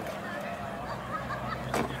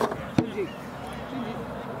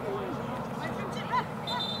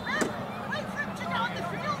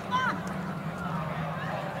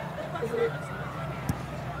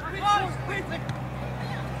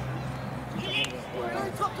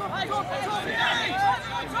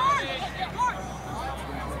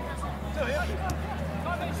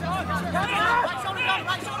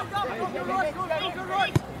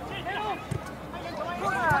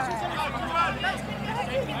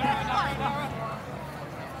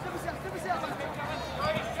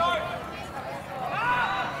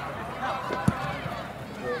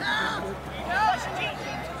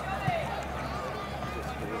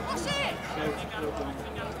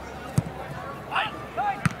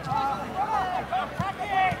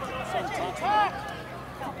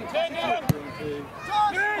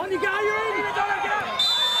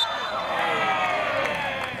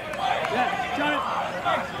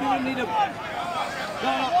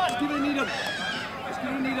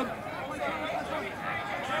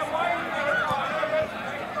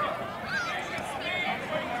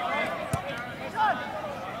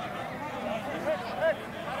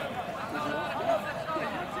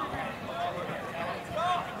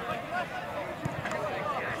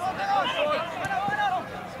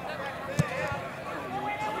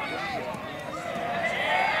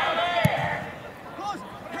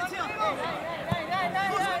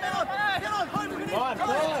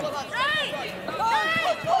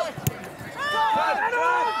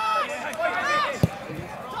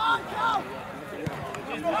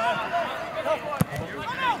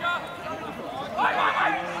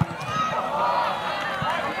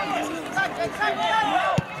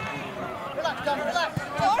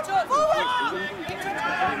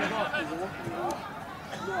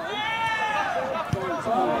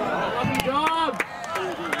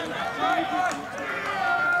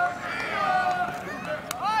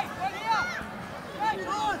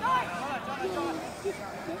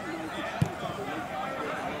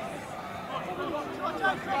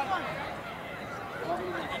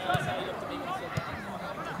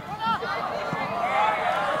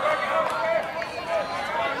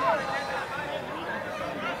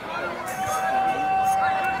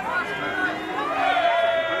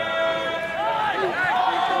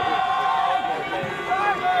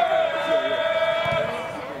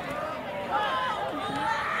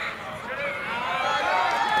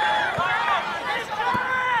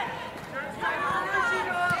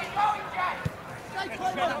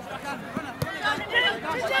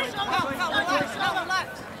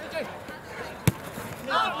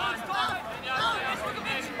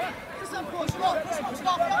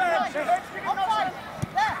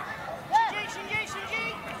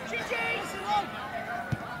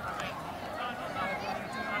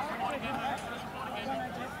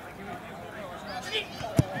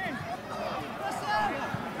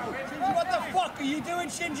 What the fuck are you doing,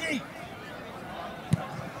 Shinji?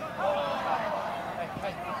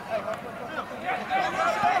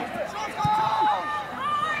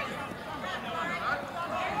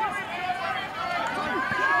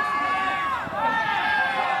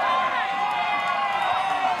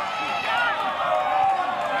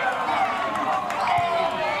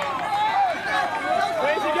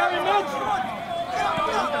 Where's he going, Mudge?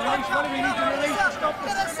 We need to release to stop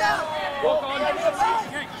this. Walk on.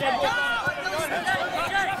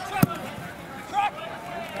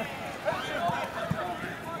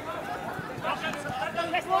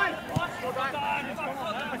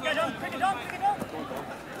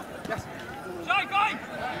 Go, go!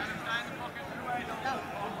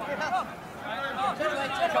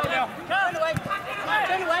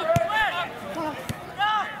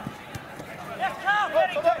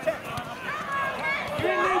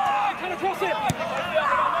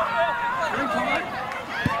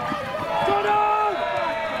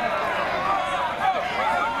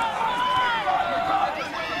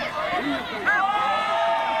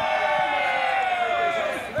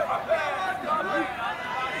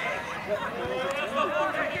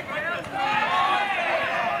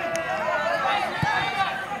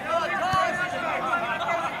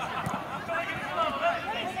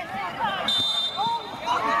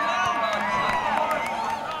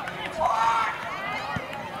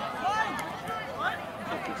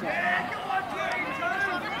 Tingy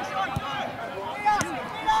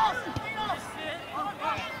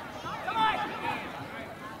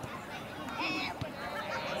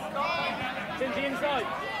inside.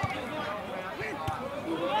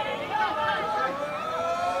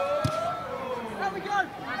 There we go!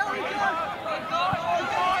 There we go!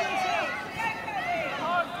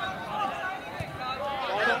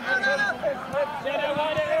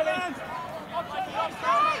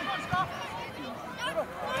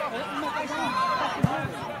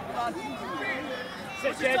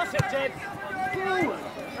 Sit, Jed, sit, Jed. Two.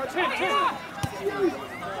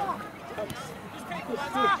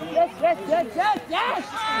 Yes!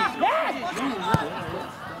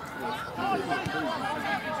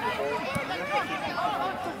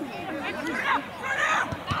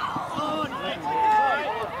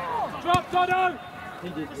 Drop, Dono!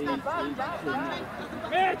 Mitch,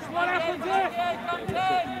 what happens here?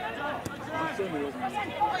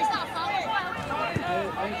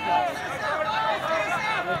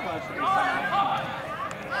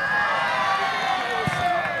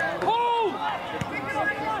 Pull!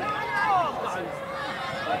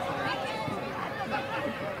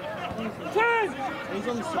 Ten!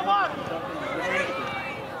 Come on!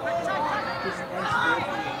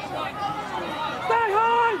 Stay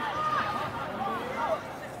high!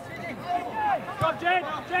 Come, Jed,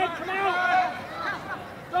 come out!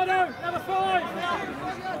 Dono, number 5!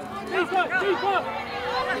 Deeper!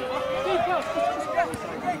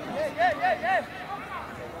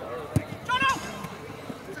 Dono!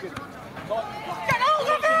 Get hold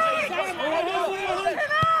of it!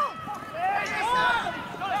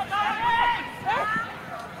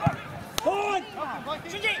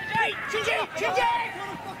 Shinji!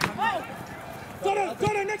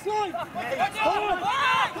 Dono, next line!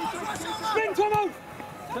 Spin, Tomo!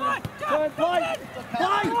 Turn, play!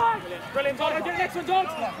 Brilliant, Dono, get the next one, Dog!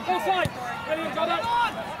 Offside! Brilliant, Dono!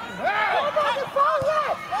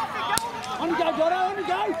 On you go, Dono, on you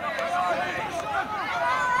go!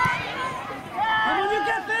 Come on, you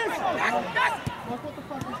get this!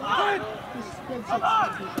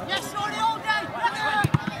 Yes, Shorty, all day!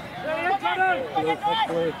 Brilliant, Dono!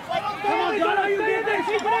 Come on, Dono, you stay in there!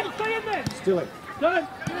 Stay in there! Still it. Done!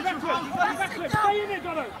 Stay in there,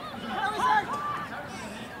 Dono!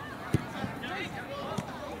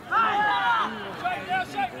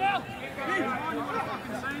 Shake now!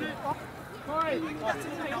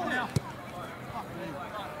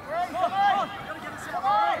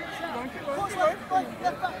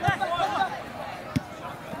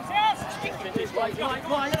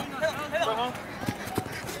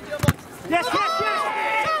 Yes!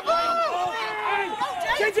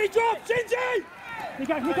 Shinji, drop! Shinji!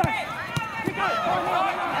 Nico!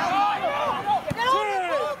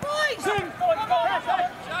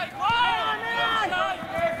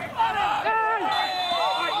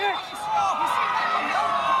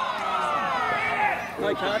 No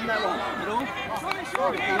card in that one at all.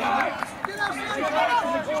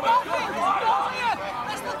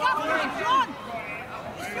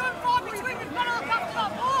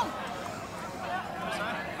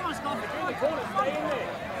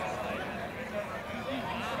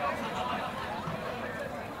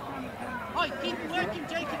 Keep working,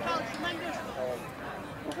 Jacob. That's tremendous.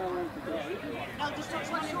 No, just touch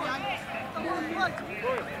one in behind. Come on, play.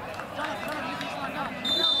 Jonathan, you just like that.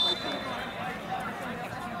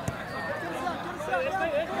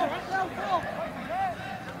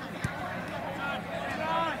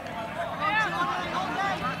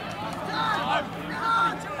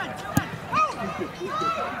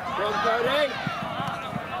 Well, Cody.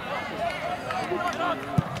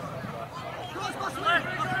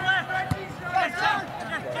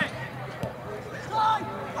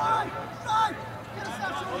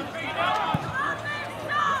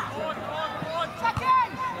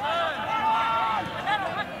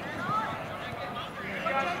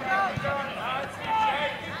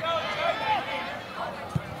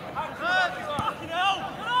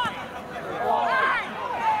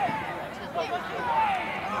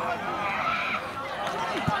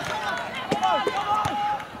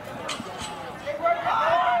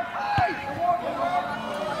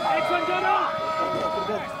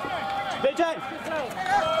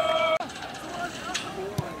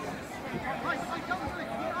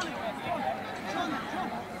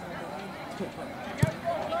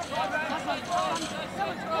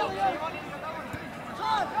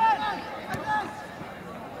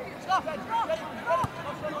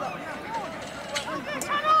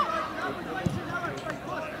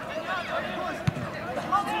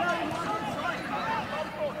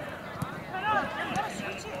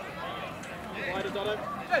 Wider, Dono.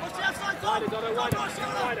 Wider, Dono, wider.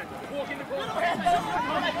 Wider. Walk in the corner.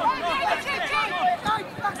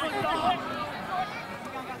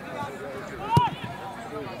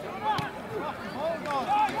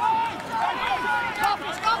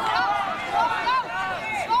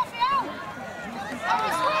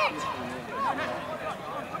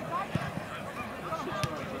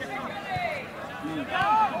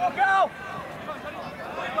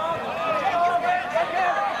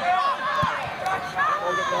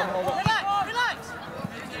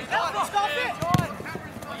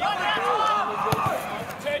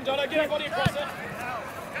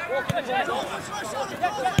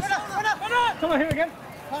 Come on, here again.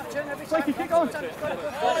 Wait, you kick on. Dono.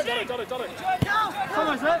 Come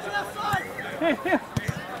on, sir. Here, here.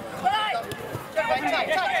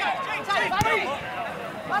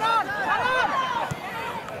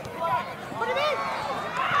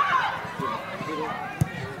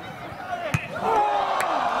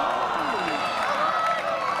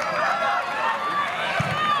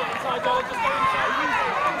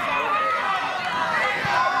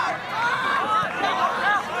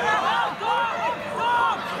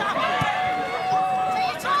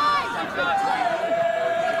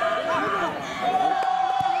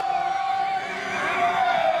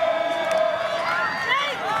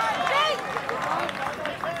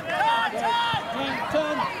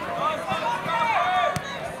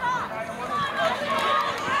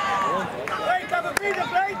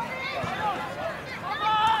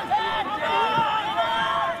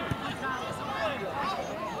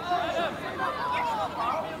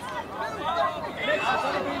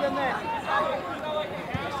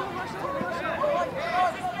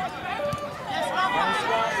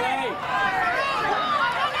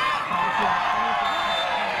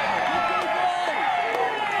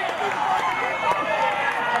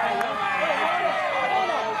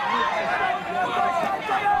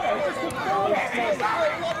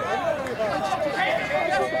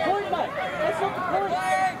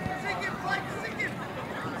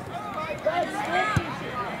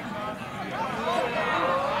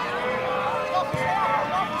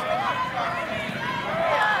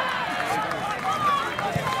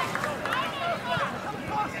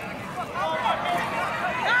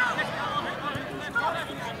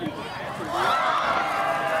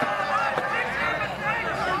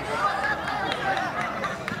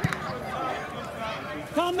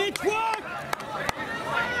 Come, Mitch, work!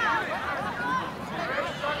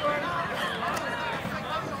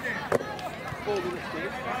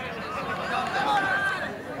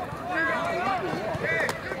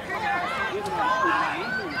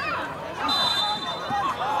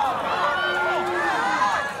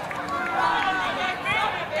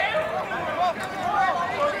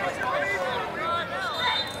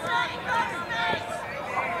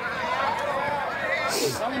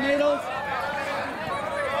 Come on, Needles.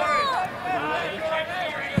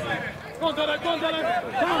 Go on, Dono. Go on, Dono.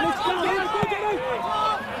 Come on, Mitch, come on, here, go, Johnny.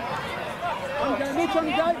 On you go, Mitch, on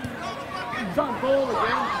you go. He's on ball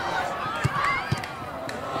again.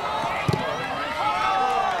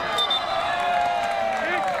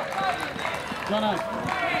 Jono,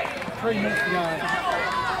 3 minutes to go.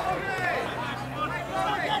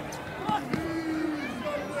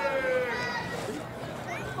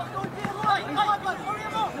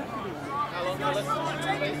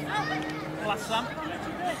 Last Sam.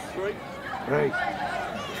 3. Right.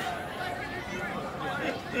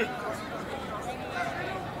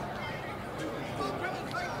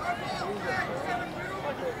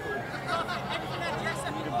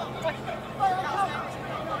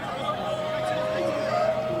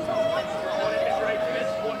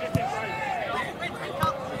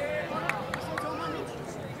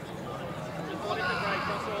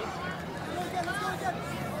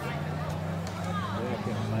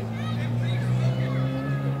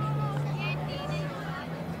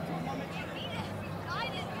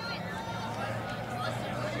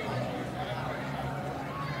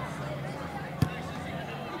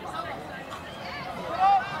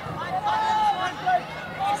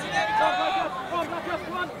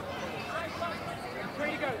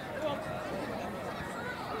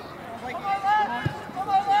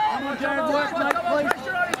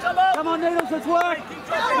 Come on, Needles, let's work.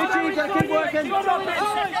 Mitchie, keep working.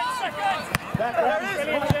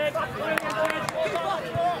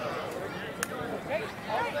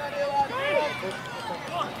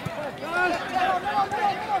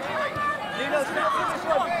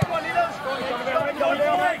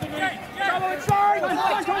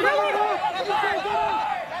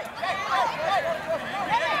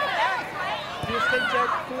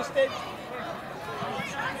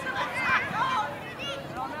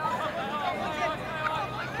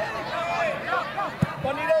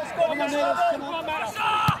 Nate. Come on, Matt.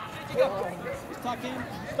 Tuck in.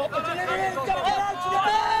 Stop the delivery. Get out to the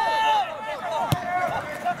ball.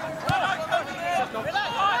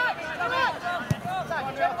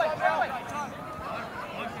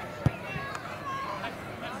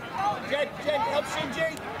 Jed, help Shinji.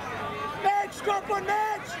 Mitch, drop one,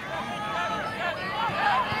 Mitch.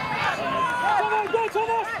 Come on, go,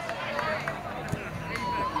 Thomas.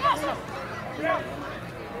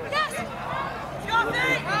 Yes! Your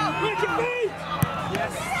feet! With your feet!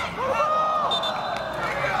 Yes.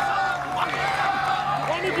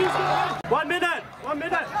 One of you's got 1 minute. 1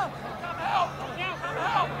 minute.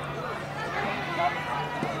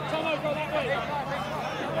 Tomo, go that way.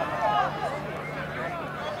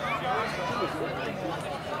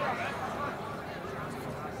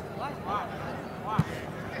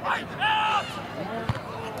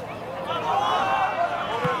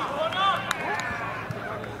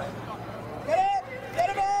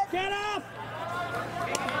 Get up!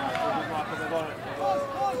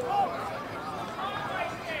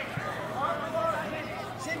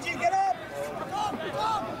 Shinji, get up!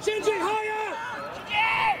 Shinji, higher!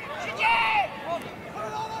 Shinji!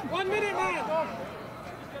 1 minute, man!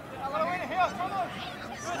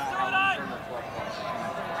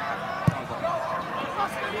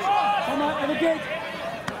 Come on, have a gig.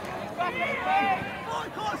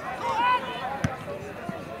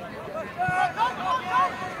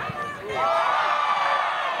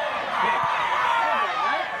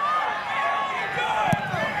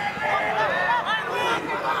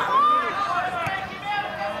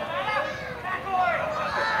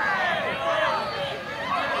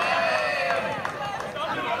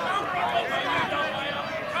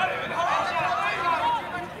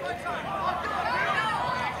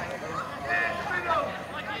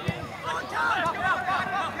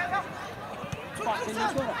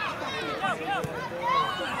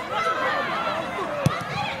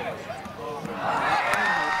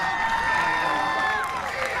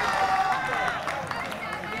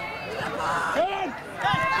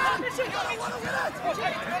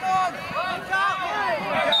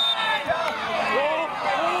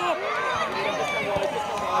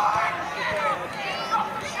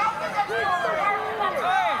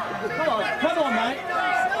 Come on, mate.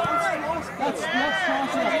 That's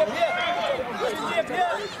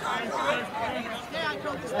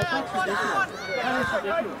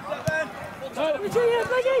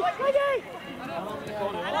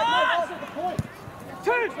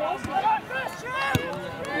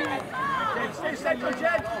Stay central,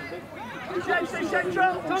 Jed. Jed, stay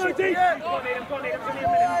central. Come on, deep. Go on, Liam. Go on, Liam. Give me a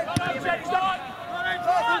minute. Jed, stop.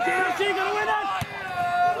 Go,